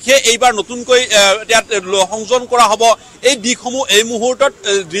কোনবোৰ দিশে এইবাৰ নতুনকৈ সংযোজন কৰা হ'ব এই দিশসমূহ এই মুহূৰ্তত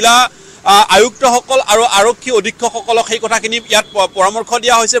জিলা আয়ুক্তসকল আৰু আৰক্ষী অধীক্ষকসকলক সেই কথাখিনি ইয়াত পৰামৰ্শ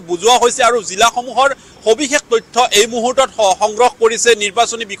দিয়া হৈছে বুজোৱা হৈছে আৰু জিলাসমূহৰ সবিশেষ তথ্য এই মুহূৰ্তত সংগ্ৰহ কৰিছে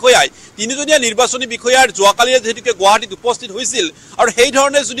নিৰ্বাচনী বিষয়াই তিনিজনীয়া নিৰ্বাচনী বিষয়াৰ যোৱাকালি যেহেতুকে গুৱাহাটীত উপস্থিত হৈছিল আৰু সেই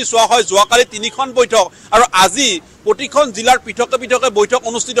ধৰণে যদি চোৱা হয় যোৱাকালি তিনিখন বৈঠক আৰু আজি প্ৰতিখন জিলাৰ পৃথকে পৃথকে বৈঠক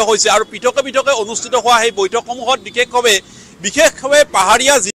অনুষ্ঠিত হৈছে আৰু পৃথকে পৃথকে অনুষ্ঠিত হোৱা সেই বৈঠকসমূহত বিশেষভাৱে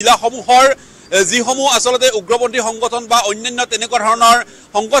পাহাৰীয়া জিলাসমূহৰ যিসমূহ আসলতে উগ্ৰপন্থী সংগঠন বা অন্যান্য তেনেকুৱা ধৰণৰ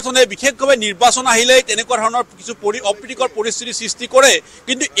সংগঠনে বিশেষভাৱে নিৰ্বাচন আহিলে তেনেকুৱা ধৰণৰ কিছু অপ্ৰীতিকৰ পৰিস্থিতি সৃষ্টি কৰে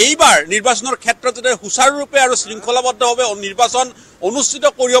কিন্তু এইবাৰ নিৰ্বাচনৰ ক্ষেত্ৰত যাতে সুচাৰুৰূপে আৰু শৃংখলাবদ্ধভাৱে নিৰ্বাচন অনুষ্ঠিত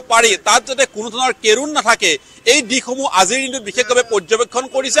কৰিব পাৰি তাত যাতে কোনো ধৰণৰ কেৰুণ নাথাকে এই দিশসমূহ আজিৰ দিনটোত বিশেষভাৱে পৰ্যবেক্ষণ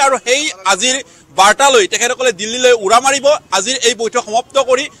কৰিছে আৰু সেই আজিৰ বাৰ্তালৈ তেখেতসকলে দিল্লীলৈ উৰা মাৰিব আজিৰ এই বৈঠক সমাপ্ত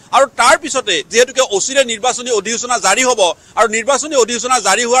কৰি আৰু তাৰ পিছতে যেহেতুকে অচিৰে নিৰ্বাচনী অধিসূচনা জাৰি হ'ব আৰু নিৰ্বাচনী অধিসূচনা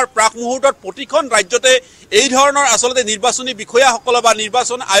জাৰি হোৱাৰ প্ৰাক মুহূৰ্তত প্ৰতিখন ৰাজ্যতে এই ধৰণৰ আসলতে নিৰ্বাচনী বিষয়াসকল বা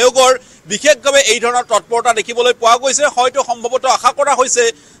নিৰ্বাচন আয়োগৰ বিশেষভাৱে এই ধৰণৰ তৎপৰতা দেখিবলৈ পোৱা গৈছে হয়তো সম্ভৱতঃ আশা কৰা হৈছে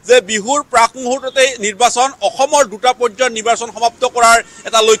যে বিহুৰ প্ৰাক মুহূৰ্ততে নিৰ্বাচন অসমৰ দুটা পৰ্যায়ৰ নিৰ্বাচন সমাপ্ত কৰাৰ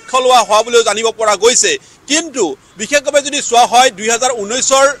এটা লক্ষ্য লোৱা হোৱা বুলিও জানিব পৰা গৈছে কিন্তু বিশেষভাৱে যদি চোৱা হয়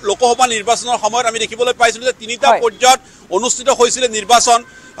 2019ৰ লোকসভা নিৰ্বাচনৰ সময়ত আমি দেখিবলৈ পাইছিলো যে তিনিটা পৰ্যায়ত অনুষ্ঠিত হৈছিল নিৰ্বাচন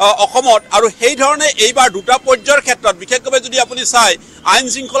অসমত আৰু সেই ধৰণে এইবাৰ দুটা পৰ্যায়ৰ ক্ষেত্ৰত বিশেষভাৱে যদি আপুনি চাই আইন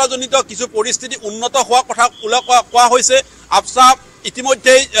শৃংখলাজনিত কিছু পৰিস্থিতি উন্নত হোৱা কথা কোৱা হৈছে আপসা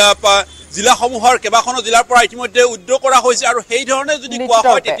ইতিমধ্যে জিলাসমূহৰ কেবাখনো জিলাৰ পৰা ইতিমধ্যে উদ্যোগ কৰা হৈছে আৰু সেই ধৰণে যদি কোৱা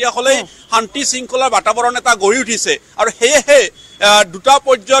হয় তেতিয়াহ'লে শান্তি শৃংখলাৰ বাতাবৰণ এটা গঢ়ি উঠিছে আৰু সেয়েহে দুটা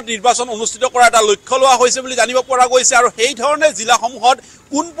পৰ্যায়ত নিৰ্বাচন অনুষ্ঠিত কৰাৰ এটা লক্ষ্য লোৱা হৈছে বুলি জানিব পৰা গৈছে আৰু সেই ধৰণে জিলাসমূহত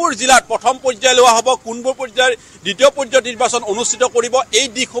কোনবোৰ জিলাত প্ৰথম পৰ্যায় লোৱা হ'ব কোনবোৰ পৰ্যায়ৰ দ্বিতীয় পৰ্যায়ত নিৰ্বাচন অনুষ্ঠিত কৰিব এই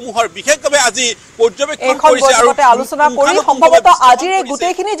দিশসমূহৰ বিশেষভাৱে আজি পৰ্যবেক্ষণ কৰিছে আৰু আলোচনা কৰি সম্ভৱতঃ আজিৰ এই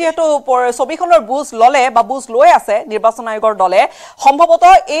গোটেইখিনি যেহেতু ছবিখনৰ বুজ ললে বা বুজ লৈ আছে নিৰ্বাচন আয়োগৰ দলে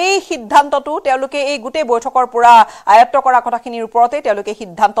সম্ভৱতঃ এই সিদ্ধান্তটো তেওঁলোকে এই গোটেই বৈঠকৰ পৰা আয়ত্ত কৰা কথাখিনিৰ ওপৰতে তেওঁলোকে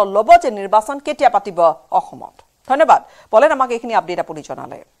সিদ্ধান্ত ল'ব যে নিৰ্বাচন কেতিয়া পাতিব অসমত ধন্যবাদ বলেন আমাক এইখিনি আপডেট আপুনি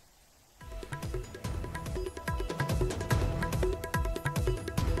জনালে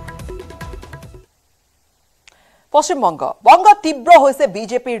পশ্চিমবংগ তীব্ৰ হৈছে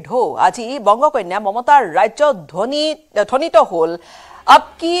বিজেপিৰ ঢৌ আজি বংগকন্যা মমতাৰ ৰাজ্য ধ্বনিত হল আব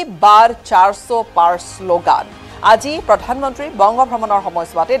কি বাৰ 400 পাৰ শ্লোগান আজি প্ৰধানমন্ত্ৰী বংগ ভ্ৰমণৰ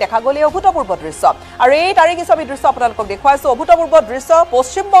সময়ছোৱাতে দেখা গ'ল এই অভূতপূৰ্ব দৃশ্য আৰু এই তাৰিখী ছবি দৃশ্য আপোনালোকক দেখুৱাইছো অভূতপূৰ্ব দৃশ্য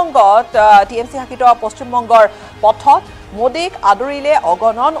পশ্চিমবংগত টিএমচি শাসিত পশ্চিমবংগৰ পথত মোদীক আদৰিলে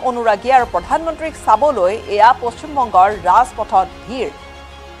অগণন অনুৰাগী আৰু প্ৰধানমন্ত্ৰীক চাবলৈ এয়া পশ্চিমবংগৰ ৰাজপথত ভিৰ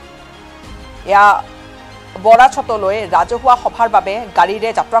এয়া বৰাছতলৈ ৰাজহুৱা সভাৰ বাবে গাড়ীৰে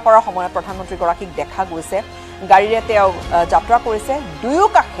যাত্ৰা কৰাৰ সময়ত প্ৰধানমন্ত্ৰীগৰাকীক দেখা গৈছে গাড়ীৰে তেওঁ যাত্ৰা কৰিছে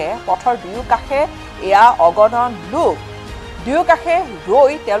পথৰ দুয়োকাষে এয়া অগণন লোক দুয়োকাষে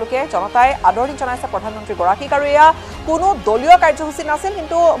ৰৈ তেওঁলোকে জনতাই আদৰণি জনাইছে প্ৰধানমন্ত্ৰীগৰাকীক আৰু এয়া কোনো দলীয় কাৰ্যসূচী নাছিল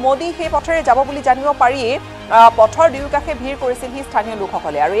কিন্তু মোদী সেই পথেৰে যাব বুলি জানিব পাৰি পথৰ দুয়োকাষে ভিৰ কৰিছিল স্থানীয়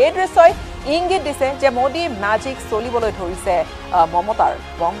লোকসকলে আৰু এই দৃশ্যই ইংগিত দিছে যে মোদী মেজিক চলিবলৈ ধৰিছে মমতাৰ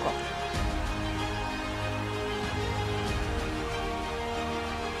বংগ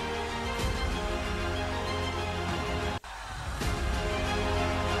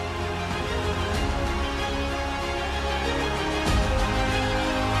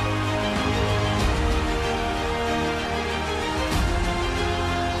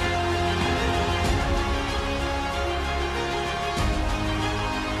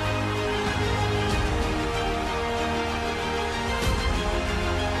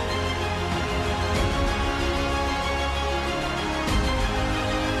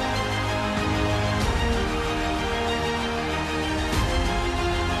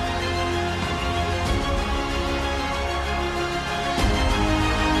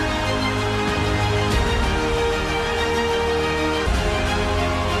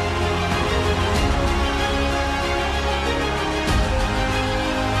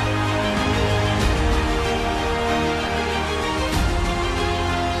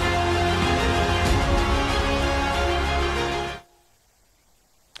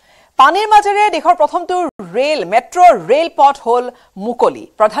পানীৰ মাজেৰে দেশৰ প্ৰথমটো মেট্ৰো ৰেল পথ হল মুকলি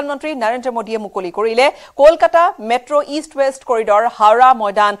প্ৰধানমন্ত্ৰী নৰেন্দ্ৰ মোদীয়ে মুকলি কৰিলে Kolkata metro east west corridor Howrah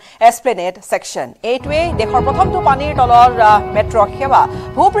ময়দান এছপ্লেনেড সেকশন এইটোৱে দেশৰ প্ৰথমটো পানীৰ তলৰ মেট্ৰো সেৱা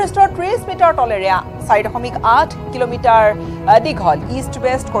ভূপৃষ্ঠৰ 30 মিটাৰ তলেৰে 4.8 কিলোমিটাৰ দীঘল ইষ্ট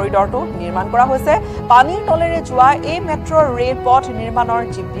ৱেষ্ট কৰিডৰটো নিৰ্মাণ কৰা হৈছে পানীৰ তলেৰে যোৱা এই মেট্ৰো ৰেল পথ নিৰ্মাণৰ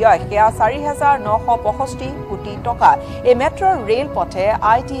যি ব্যয় সেয়া 4,965 কোটি টকা এই মেট্ৰো ৰেল পথে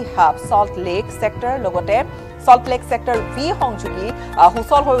IT hub salt lake sector লগতে সল্ট লেক সেক্টৰ ভি সংযোগী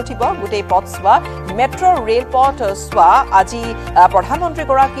হুচল হৈ উঠিব গোটেই পথ সোৱা মেট্ৰো ৰেল পথ সোৱা আজি প্ৰধানমন্ত্ৰী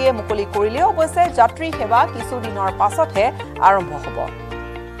গৰাকীয়ে মুকলি কৰিলেও অৱশ্যে যাত্ৰী সেৱা কিছুদিনৰ পাছতহে আৰম্ভ হ'ব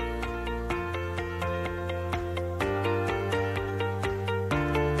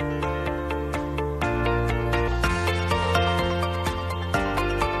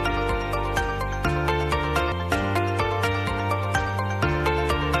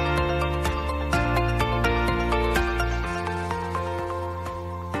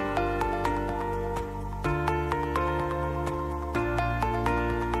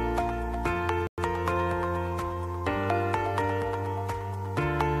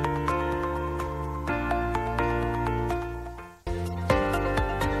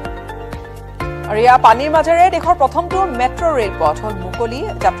ৰিয়া পানীৰ মাজেৰে দেশৰ প্ৰথমটো মেট্ৰো ৰেল পথ হল মুকলি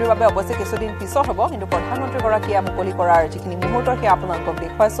যাত্ৰীৰ বাবে অৱশ্যে কিছুদিন পিছত হ'ব কিন্তু প্ৰধানমন্ত্ৰী গৰাকীয়ে মুকলি কৰাৰ যিখিনি মুহূৰ্ত সেয়া আপোনালোকক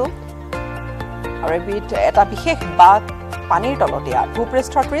দেখুৱাইছো আৰু এটা বিশেষ বাট পানীৰ তলতে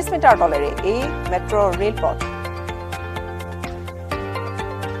ভূপৃষ্ঠৰ 30 মিটাৰ তলেৰে এই মেট্ৰো ৰেল পথ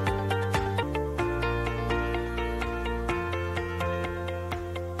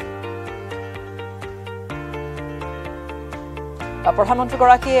প্ৰধানমন্ত্ৰী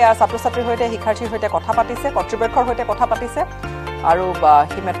গৰাকীয়ে ছাত্ৰ-ছাত্ৰীৰ সৈতে শিক্ষাৰ্থীৰ সৈতে কথা পাতিছে কৰ্তৃপক্ষৰ সৈতে কথা পাতিছে আৰু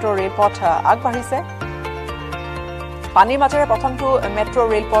হি মেট্ৰো ৰেল পথ আগবাঢ়িছে পানীৰ মাজেৰে প্ৰথমটো মেট্ৰো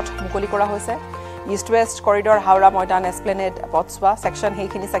ৰেল পথ মুকলি কৰা হৈছে ইষ্ট ৱেষ্ট কৰিডৰ হাওৰা ময়দান এছপ্লেনেড পথছোৱা সেকশন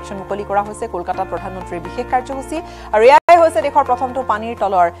সেইখিনি সেকশন মুকলি কৰা হৈছে কলকাতাত প্ৰধানমন্ত্ৰীৰ বিশেষ কাৰ্যসূচী আৰু এয়াই হৈছে দেশৰ প্ৰথমটো পানীৰ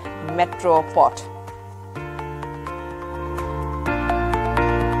তলৰ মেট্ৰো পথ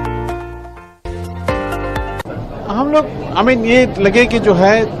हम लोग ये लगे कि जो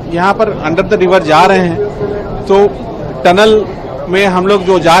है यहाँ पर अंडर द रिवर जा रहे हैं तो टनल में हम लोग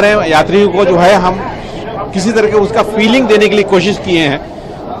जो जा रहे हैं यात्रियों को जो है हम किसी तरह के उसका फीलिंग देने के लिए कोशिश किए हैं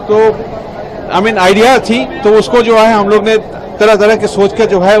तो आइडिया थी तो उसको जो है हम लोग ने तरह तरह के सोच के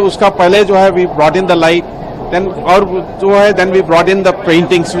जो है उसका पहले जो है we brought in the light then और जो है then we brought in the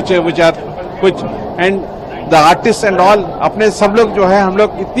paintings which are कुछ and the artist and all अपने सब लोग जो है हम लोग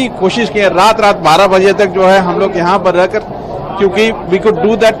इतनी कोशिश किए रात 12 बजे तक जो है हम लोग यहाँ पर रहकर क्योंकि we could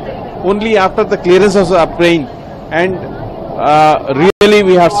do that only after the clearance of the plane and really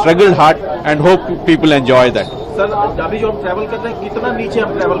we have struggled hard and hope people enjoy that sir अभी जो हम ट्रैवल कर रहे हैं कितना नीचे हम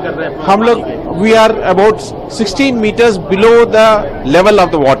ट्रैवल कर रहे हैं हम लोग we are about 16 metres below the level of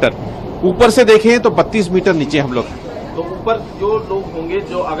the water ऊपर से देखें तो 32 मीटर नीचे हम लोग तो ऊपर जो लोग होंगे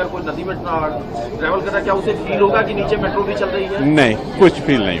जो अगर कोई नदी में ट्रैवल कर रहा है क्या उसे फील होगा कि नीचे मेट्रो भी चल रही है नहीं कुछ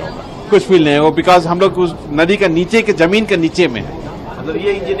फील नहीं होगा बिकॉज हम लोग उस नदी का नीचे के जमीन के नीचे में है मतलब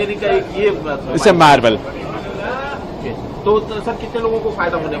ये इंजीनियरिंग का एक ये इसे मार्बल तो सर कितने लोगों को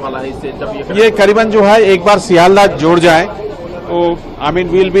फायदा होने वाला है इससे जब ये करीबन जो है एक बार सियालदह जोड़ जाए तो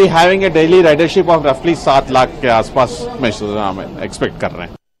we'll be having a daily ridership of रफली 7 लाख के आसपास में एक्सपेक्ट कर रहे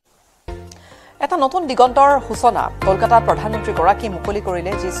हैं এটা নতুন দিগন্তৰ সূচনা কলকাতাৰ প্ৰধানমন্ত্ৰী গৰাকী মুকলি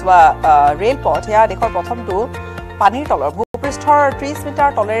কৰিলে যিছোৱা ৰেল পথ এয়া দেশৰ প্ৰথমটো পানীৰ তলৰ ভূপৃষ্ঠৰ 30 মিটাৰ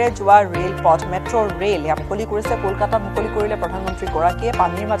তলেৰে যোৱা ৰেল পথ মেট্ৰো ৰেল এয়া মুকলি কৰিছে কলকাতাত মুকলি কৰিলে প্ৰধানমন্ত্ৰী গৰাকীয়ে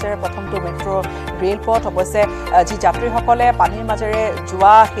পানীৰ মাজেৰে প্ৰথমটো মেট্ৰো ৰেল পথ অৱশ্যে যি যাত্ৰীসকলে পানীৰ মাজেৰে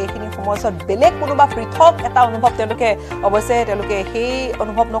যোৱা সেইখিনি সময়ছোৱাত বেলেগ কোনোবা পৃথক এটা অনুভৱ তেওঁলোকে সেই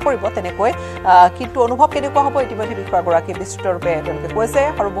অনুভৱ নকৰিব তেনেকৈ কিন্তু অনুভৱ কেনেকুৱা হ'ব ইতিমধ্যে বিষয়াগৰাকীয়ে বিস্তৃতৰূপে তেওঁলোকে কৈছে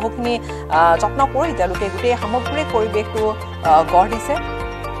আৰু বহুখিনি যত্ন কৰি তেওঁলোকে গোটেই সামগ্ৰিক পৰিৱেশটো গঢ় দিছে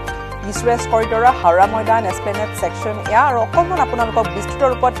ইষ্ট ৱেষ্ট কৰিডৰ হাওৰা ময়দান এছপ্লেনেড সেকশন এয়া আৰু অকণমান আপোনালোকক বিস্তৃত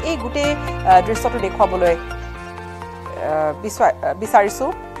ৰূপত এই গোটেই দৃশ্যটো দেখুৱাবলৈ বিচাৰিছোঁ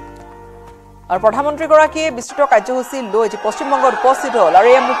আৰু প্ৰধানমন্ত্ৰী গৰাকীয়ে বিস্তৃত কাৰ্যসূচী লৈ যি পশ্চিমবংগত উপস্থিত হ'ল আৰু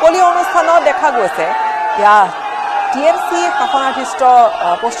এই মুকলি অনুষ্ঠানত দেখা গৈছে এয়া টিএমচি শাসনাধিষ্ঠ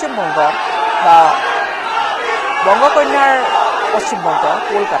পশ্চিমবংগ বা বংগকন্যাৰ পশ্চিমবংগ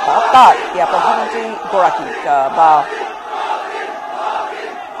কলকাতা তাত এয়া প্ৰধানমন্ত্ৰী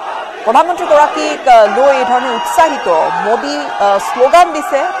গৰাকীক লৈ এই ধৰণে উৎসাহিত মোদী শ্লোগান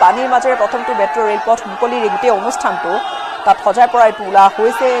দিছে পানীৰ মাজেৰে প্ৰথমটো মেট্ৰো ৰেল পথ মুকলিৰ গোটেই অনুষ্ঠানটো তাত সজাই পৰাই তোলা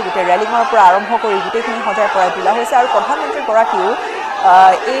হৈছে গোটেই ৰেলিঙৰ পৰা আৰম্ভ কৰি গোটেইখিনি সজাই পৰাই তোলা হৈছে আৰু প্ৰধানমন্ত্ৰী গৰাকীও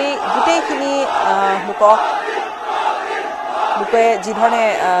এই গোটেইখিনি লোকক লোকে যি ধৰণে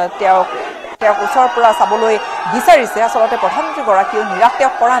তেওঁক ওচৰৰ পৰা চাবলৈ বিচাৰিছে আসলতে প্ৰধানমন্ত্ৰীগৰাকীও নিৰাশ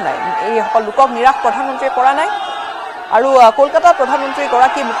তেওঁক কৰা নাই এই সকল লোকক নিৰাশ প্ৰধানমন্ত্ৰীয়ে কৰা নাই আৰু কলকাতাত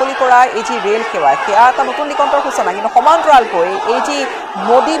প্ৰধানমন্ত্ৰীগৰাকী মুকলি কৰা এই যি ৰেল সেৱা সেয়া এটা নতুন দিগন্তৰ সূচনা কিন্তু সমান্তৰালকৈ এই যি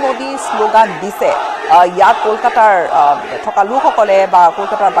মোদী মোদী শ্লোগান দিছে ইয়াত কলকাতাৰ থকা লোকসকলে বা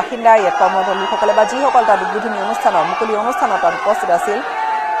কলকাতাৰ বাসিন্দা ইয়াত কৰ্মৰত লোকসকলে বা যিসকল তাত উদ্বোধনী অনুষ্ঠানৰ মুকলি অনুষ্ঠানত উপস্থিত আছিল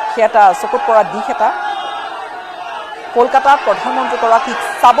সেয়া এটা চকুত পৰা দিশ এটা কলকাতাত প্ৰধানমন্ত্ৰীগৰাকীক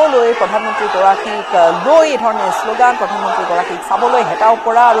চাবলৈ প্ৰধানমন্ত্ৰীগৰাকীক লৈ এই ধৰণে শ্লোগান প্ৰধানমন্ত্ৰীগৰাকীক চাবলৈ হেতাও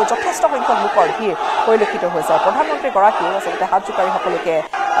পৰা আৰু যথেষ্ট সংখ্যক লোকৰ ভিৰ পৰিলক্ষিত হৈছে প্ৰধানমন্ত্ৰীগৰাকীয়ে আচলতে হাত জোকাৰি সকলোকে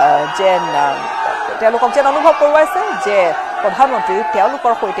তেওঁলোকক যেন অনুভৱ কৰোৱাইছে যে প্ৰধানমন্ত্ৰী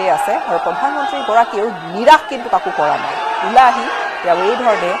তেওঁলোকৰ সৈতে আছে আৰু প্ৰধানমন্ত্ৰীগৰাকীয়েও নিৰাশ কিন্তু কাকো কৰা নাই ওলাই আহি তেওঁ এই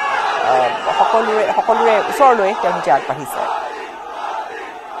ধৰণে সকলোৰে ওচৰলৈ তেওঁ নিজে আগবাঢ়িছে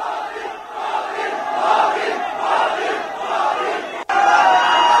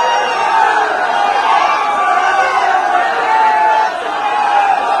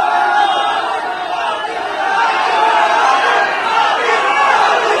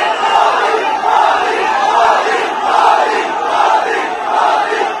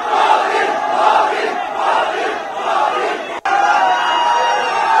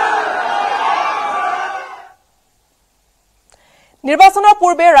নিৰ্বাচনৰ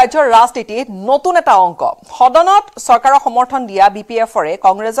পূৰ্বে ৰাজ্যৰ ৰাজনীতিত নতুন এটা অংক সদনত চৰকাৰৰ সমৰ্থন দিয়া বিপিএফৰে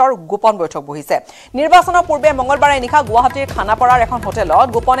কংগ্ৰেছৰ গোপন বৈঠক বহিছে নিৰ্বাচনৰ পূৰ্বে মঙ্গলবাৰে নিশা গুৱাহাটীৰ খানাপাৰাৰ এখন হোটেলত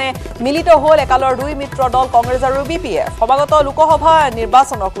গোপনে মিলিত হ'ল একালৰ দুই মিত্ৰ দল কংগ্ৰেছ আৰু বিপিএফ সমাগত লোকসভা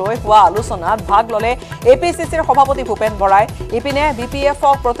নিৰ্বাচনক লৈ হোৱা আলোচনাত ভাগ ললে এপিচিচিৰ সভাপতি ভূপেন বৰাই ইপিনে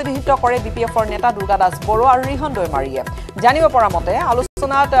বিপিএফক প্ৰতিনিধিত্ব কৰে বিপিএফৰ নেতা দুৰ্গা দাস বড়ো আৰু ৰিহন দৈমাৰীয়ে জানিব পৰা মতে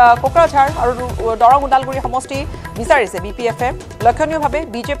আলোচনাত কোকৰাঝাৰ আৰু দৰং ওদালগুৰি সমষ্টি বিচাৰিছে বিপিএফে লক্ষণীয়ভাৱে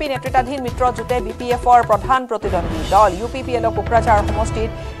বিজেপি নেতৃত্বাধীন মিত্ৰজোঁটে বিপিএফৰ প্ৰধান প্ৰতিদ্বন্দ্বী দল ইউপিপিএলক কোকৰাঝাৰ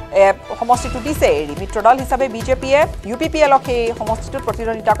সমষ্টিটো দিছে এৰি মিত্ৰ দল হিচাপে বিজেপিয়ে ইউপিপিএলক সেই সমষ্টিটোত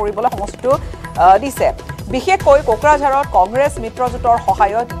প্ৰতিদ্বন্দ্বিতা কৰিবলৈ সমষ্টিটো দিছে বিশেষকৈ কোকৰাঝাৰত কংগ্ৰেছ মিত্ৰজোঁটৰ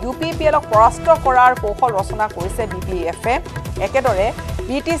সহায়ত ইউপিপিএলক পৰাস্ত কৰাৰ কৌশল ৰচনা কৰিছে বিপিএফে একেদৰে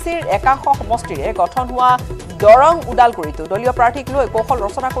বিটিচিৰ একাংশ সমষ্টিৰে গঠন হোৱা দৰং ওদালগুৰিতো দলীয় প্ৰাৰ্থীক লৈ কৌশল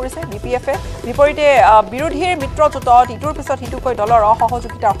ৰচনা কৰিছে বিপিএফে বিপৰীতে বিৰোধীৰ মিত্ৰজোঁটত ইটোৰ পিছত সিটোকৈ দলৰ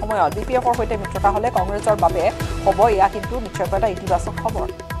অসহযোগিতাৰ সময়ত বিপিএফৰ সৈতে মিত্ৰতা হ'লে কংগ্ৰেছৰ বাবে হ'ব এয়া কিন্তু নিশ্চয়কৈ এটা ইতিবাচক খবৰ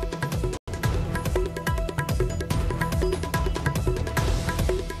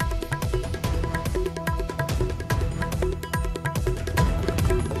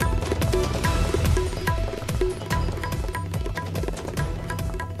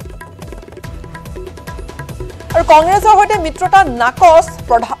কংগ্ৰেছৰ সৈতে মিত্ৰতা নাকচ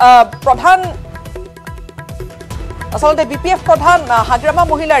প্ৰধান আসলতে বিপিএফ প্ৰধান হাগ্ৰামা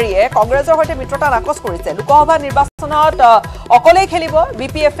মহিলাৰীয়ে কংগ্ৰেছৰ সৈতে মিত্ৰতা নাকচ কৰিছে লোকসভা নিৰ্বাচনত অকলেই খেলিব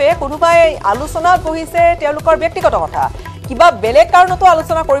বিপিএফে কোনোবাই আলোচনাত বহিছে তেওঁলোকৰ ব্যক্তিগত কথা কিবা বেলেগ কাৰণতো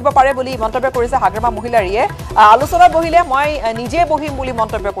আলোচনা কৰিব পাৰে বুলি মন্তব্য কৰিছে হাগ্ৰামা মহিলাৰীয়ে আলোচনাত বহিলে মই নিজে বহিম বুলি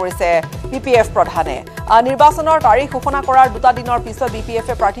মন্তব্য কৰিছে বিপিএফ প্ৰধানে নিৰ্বাচনৰ তাৰিখ ঘোষণা কৰাৰ দুটা দিনৰ পিছত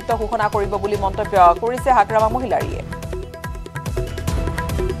বিপিএফে প্ৰাৰ্থিত্ব ঘোষণা কৰিব বুলি মন্তব্য কৰিছে হাগ্ৰামা মহিলাৰীয়ে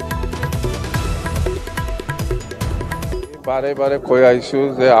বাৰে বাৰে কৈ আহিছোঁ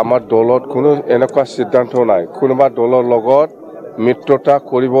যে আমাৰ দলত কোনো এনেকুৱা সিদ্ধান্ত নাই কোনোবা দলৰ লগত মিত্ৰতা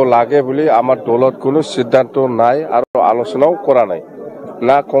কৰিব লাগে বুলি আমাৰ দলত কোনো সিদ্ধান্ত নাই আৰু আলোচনাও কৰা নাই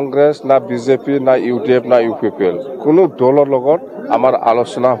না কংগ্ৰেছ না বিজেপি না ইউডিএফ না ইউপিপিএল কোনো দলৰ লগত আমাৰ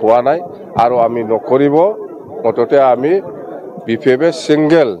আলোচনা হোৱা নাই আৰু আমি নকৰিব মুঠতে আমি বিপিএফে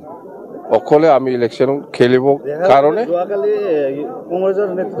সিংগল অকলে আমি ইলেকশ্যন খেলিব কাৰণে কংগ্ৰেছৰ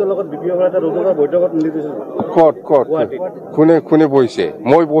নেতৃত্বৰ লগত বিপিএফৰ এটা ৰোজগাৰ বৈঠকত মিলিত হৈছে কোনে কোনে বহিছে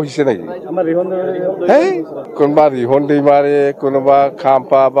মই বহিছে নেকি কোনোবা ৰিহন দৈমাৰী কোনোবা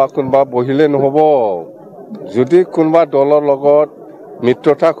খাম্পা বা কোনোবা বহিলে নহ'ব যদি কোনোবা দলৰ লগত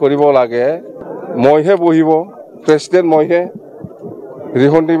মিত্ৰতা কৰিব লাগে মইহে বহিব প্ৰেচিডেণ্ট মইহে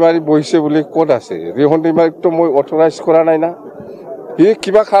ৰিহন দৈমাৰী বহিছে বুলি ক'ত আছে ৰিহন দৈমাৰীকতো মই অথৰাইজ কৰা নাই না সি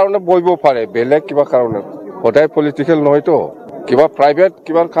কিবা কাৰণে বহিব পাৰে বেলেগ কিবা কাৰণে সদায় পলিটিকেল নহয়তো কিবা প্ৰাইভেট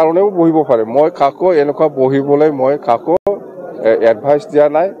কিবা কাৰণেও বহিব পাৰে মই কাকো এনেকুৱা বহিবলৈ মই কাকো এডভাইচ দিয়া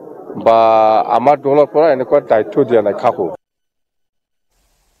নাই বা আমাৰ দলৰ পৰা এনেকুৱা দায়িত্ব দিয়া নাই কাকো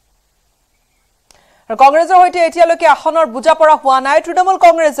কংগ্ৰেছৰ সৈতে এতিয়ালৈকে আসনৰ বুজা পৰা হোৱা নাই তৃণমূল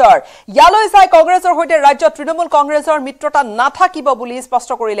কংগ্ৰেছৰ ইয়ালৈ চাই কংগ্ৰেছৰ সৈতে ৰাজ্যত তৃণমূল কংগ্ৰেছৰ মিত্ৰতা নাথাকিব বুলি স্পষ্ট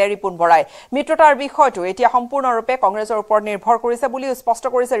কৰিলে ৰিপুন বৰাই মিত্ৰতাৰ বিষয়টো এতিয়া সম্পূৰ্ণৰূপে কংগ্ৰেছৰ ওপৰত নিৰ্ভৰ কৰিছে বুলি স্পষ্ট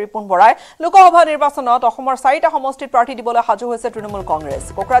কৰিছে ৰিপুন বৰাই লোকসভা নিৰ্বাচনত অসমৰ 4টা সমষ্টিত প্ৰাৰ্থী দিবলৈ সাজু হৈছে তৃণমূল কংগ্ৰেছ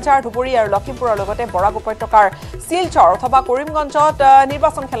কোকৰাঝাৰ ধুবুৰী আৰু লখিমপুৰৰ লগতে বৰাক উপত্যকাৰ শিলচৰ অথবা কৰিমগঞ্জত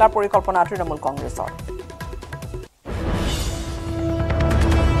নিৰ্বাচন খেলাৰ পৰিকল্পনা তৃণমূল কংগ্ৰেছৰ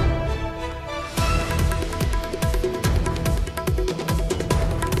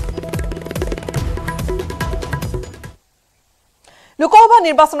লোকসভা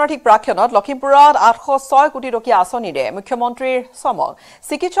নিৰ্বাচনৰ ঠিক প্ৰাক্ষণত লখিমপুৰত 806 কোটি টকীয়া আঁচনিৰে মুখ্যমন্ত্ৰীৰ চমক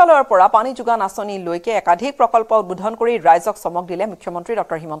চিকিৎসালয়ৰ পৰা পানী যোগান আঁচনি লৈকে একাধিক প্ৰকল্প উদ্বোধন কৰি ৰাইজক চমক দিলে মুখ্যমন্ত্ৰী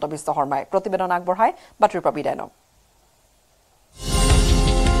ডক্টৰ হিমন্ত বিশ্ব শৰ্মাই প্ৰতিবেদন আগবঢ়াই বাতৰি প্ৰবিধান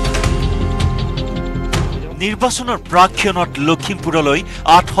নিৰ্বাচনৰ প্ৰাক্ষণত লখিমপুৰলৈ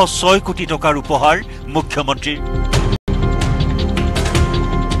 806 কোটি টকাৰ উপহাৰ মুখ্যমন্ত্ৰীৰ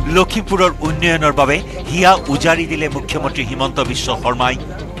লখিমপুৰৰ উন্নয়নৰ বাবে হিয়া উজাৰি দিলে মুখ্যমন্ত্ৰী হিমন্ত বিশ্ব শৰ্মাই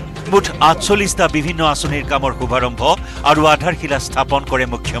মুঠ 48টা বিভিন্ন আঁচনিৰ কামৰ শুভাৰম্ভ আৰু আধাৰশিলা স্থাপন কৰে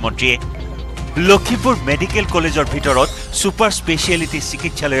মুখ্যমন্ত্ৰীয়ে লখিমপুৰ মেডিকেল কলেজৰ ভিতৰত সুপাৰ স্পেচিয়েলিটি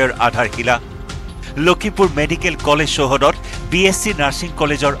চিকিৎসালয়ৰ আধাৰশিলা লখিমপুৰ মেডিকেল কলেজ চৌহদত BSc নাৰ্ছিং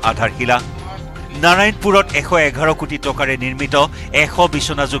কলেজৰ আধাৰশিলা নাৰায়ণপুৰত 111 কোটি টকাৰে নিৰ্মিত 100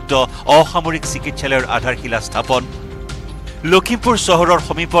 বিছনাযুক্ত অসামৰিক চিকিৎসালয়ৰ আধাৰশিলা স্থাপন লখিমপুৰ চহৰৰ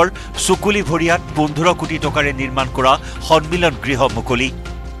সমীপৰ সুকুলি ভৰিয়াত 15 কোটি টকাৰে নিৰ্মাণ কৰা সন্মিলন গৃহ মুকলি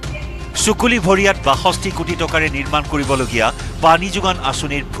সুকুলি ভৰিয়াত 62 কোটি টকাৰে নিৰ্মাণ কৰিবলগীয়া পানী যোগান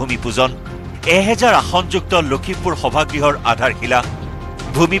আঁচনিৰ ভূমি পূজন 1000 আসনযুক্ত লখিমপুৰ সভাগৃহৰ আধাৰশিলা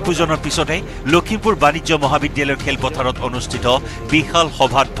ভূমি পূজনৰ পিছতে লখিমপুৰ বাণিজ্য মহাবিদ্যালয়ৰ খেলপথাৰত অনুষ্ঠিত বিশাল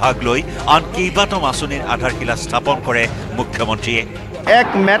সভাত ভাগ লৈ আন কেইবাটাও আঁচনিৰ আধাৰশিলা স্থাপন কৰে মুখ্যমন্ত্ৰীয়ে এক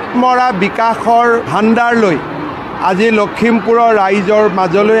মেটমৰা বিকাশৰ ভাণ্ডাৰ লৈ আজি লখিমপুৰৰ ৰাইজৰ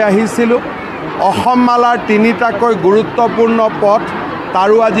মাজলৈ আহিছিলোঁ অসম মালাৰ তিনিটাকৈ গুৰুত্বপূৰ্ণ পথ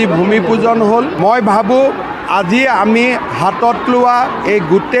তাৰো আজি ভূমি পূজন হ'ল মই ভাবোঁ আজি আমি হাতত লোৱা এই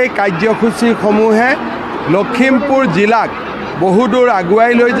গোটেই কাৰ্যসূচীসমূহে লখিমপুৰ জিলাক বহুদূৰ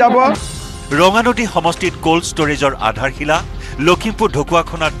আগুৱাই লৈ যাব ৰঙানদী সমষ্টিত কোল্ড ষ্টৰেজৰ আধাৰশিলা লখিমপুৰ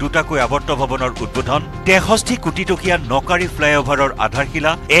ঢকুৱাখনাত দুটাকৈ আৱৰ্ত ভৱনৰ উদ্বোধন 63 কোটি টকীয়া নকাৰী ফ্লাইঅভাৰৰ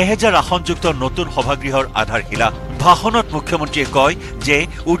আধাৰশিলা 1000 আসনযুক্ত নতুন সভাগৃহৰ আধাৰশিলা ভাষণত মুখ্যমন্ত্ৰীয়ে কয় যে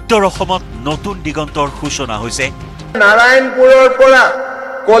উত্তৰ অসমত নতুন দিগন্তৰ সূচনা হৈছে নাৰায়ণপুৰৰ পৰা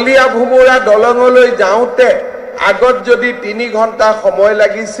কলিয়া ভুমুৰা দলঙলৈ যাওঁতে আগত যদি 3 ঘণ্টা সময়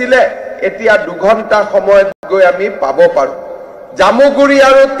লাগিছিলে এতিয়া 2 ঘণ্টা সময়ত গৈ আমি পাব পাৰোঁ জামুগুৰি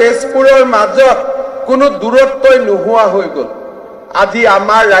আৰু তেজপুৰৰ মাজত কোনো দূৰত্বই নোহোৱা হৈ গ'ল আজি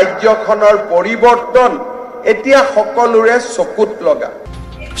আমাৰ ৰাজ্যখনৰ পৰিৱৰ্তন এতিয়া সকলোৰে চকুত লগা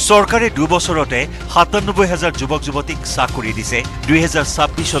চৰকাৰে 2 বছৰতে ৯৭,০০০ যুৱক যুৱতীক চাকৰি দিছে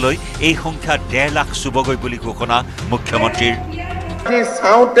 2026লৈ এই সংখ্যা 1.5 লাখ চুবগৈ বুলি ঘোষণা মুখ্যমন্ত্ৰীৰ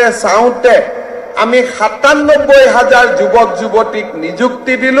চাওঁতে আমি ৯৭,০০০ যুৱক যুৱতীক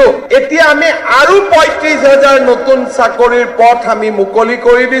নিযুক্তি দিলো এতিয়া আমি আৰু ৩৫,০০০ নতুন চাকৰিৰ পথ আমি মুকলি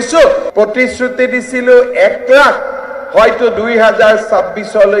কৰি দিছো প্ৰতিশ্ৰুতি দিছিলো 1 লাখ হয়তো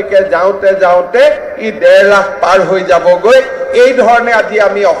 2026লৈকে যাওঁতে ই 1.5 লাখ পাৰ হৈ যাবগৈ এই ধৰণে আজি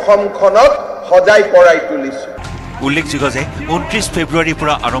আমি অসমখনক সজাই পৰাই তুলিছো উল্লেখযোগ্য যে 29 ফেব্ৰুৱাৰীৰ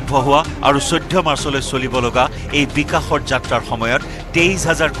পৰা আৰম্ভ হোৱা আৰু 14 মাৰ্চলৈ চলিব লগা এই বিকাশৰ যাত্ৰাৰ সময়ত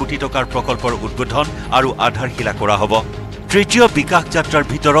 23,000 কোটি টকাৰ প্ৰকল্পৰ উদ্বোধন আৰু আধাৰশিলা কৰা হ'ব তৃতীয় বিকাশ যাত্ৰাৰ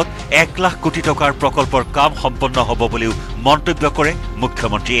ভিতৰত 1 লাখ কোটি টকাৰ প্ৰকল্পৰ কাম সম্পন্ন হ'ব বুলিও মন্তব্য কৰে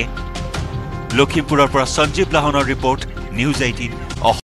মুখ্যমন্ত্ৰীয়ে লখিমপুৰৰ পৰা সঞ্জীৱ লাহনৰ ৰিপৰ্ট নিউজ 18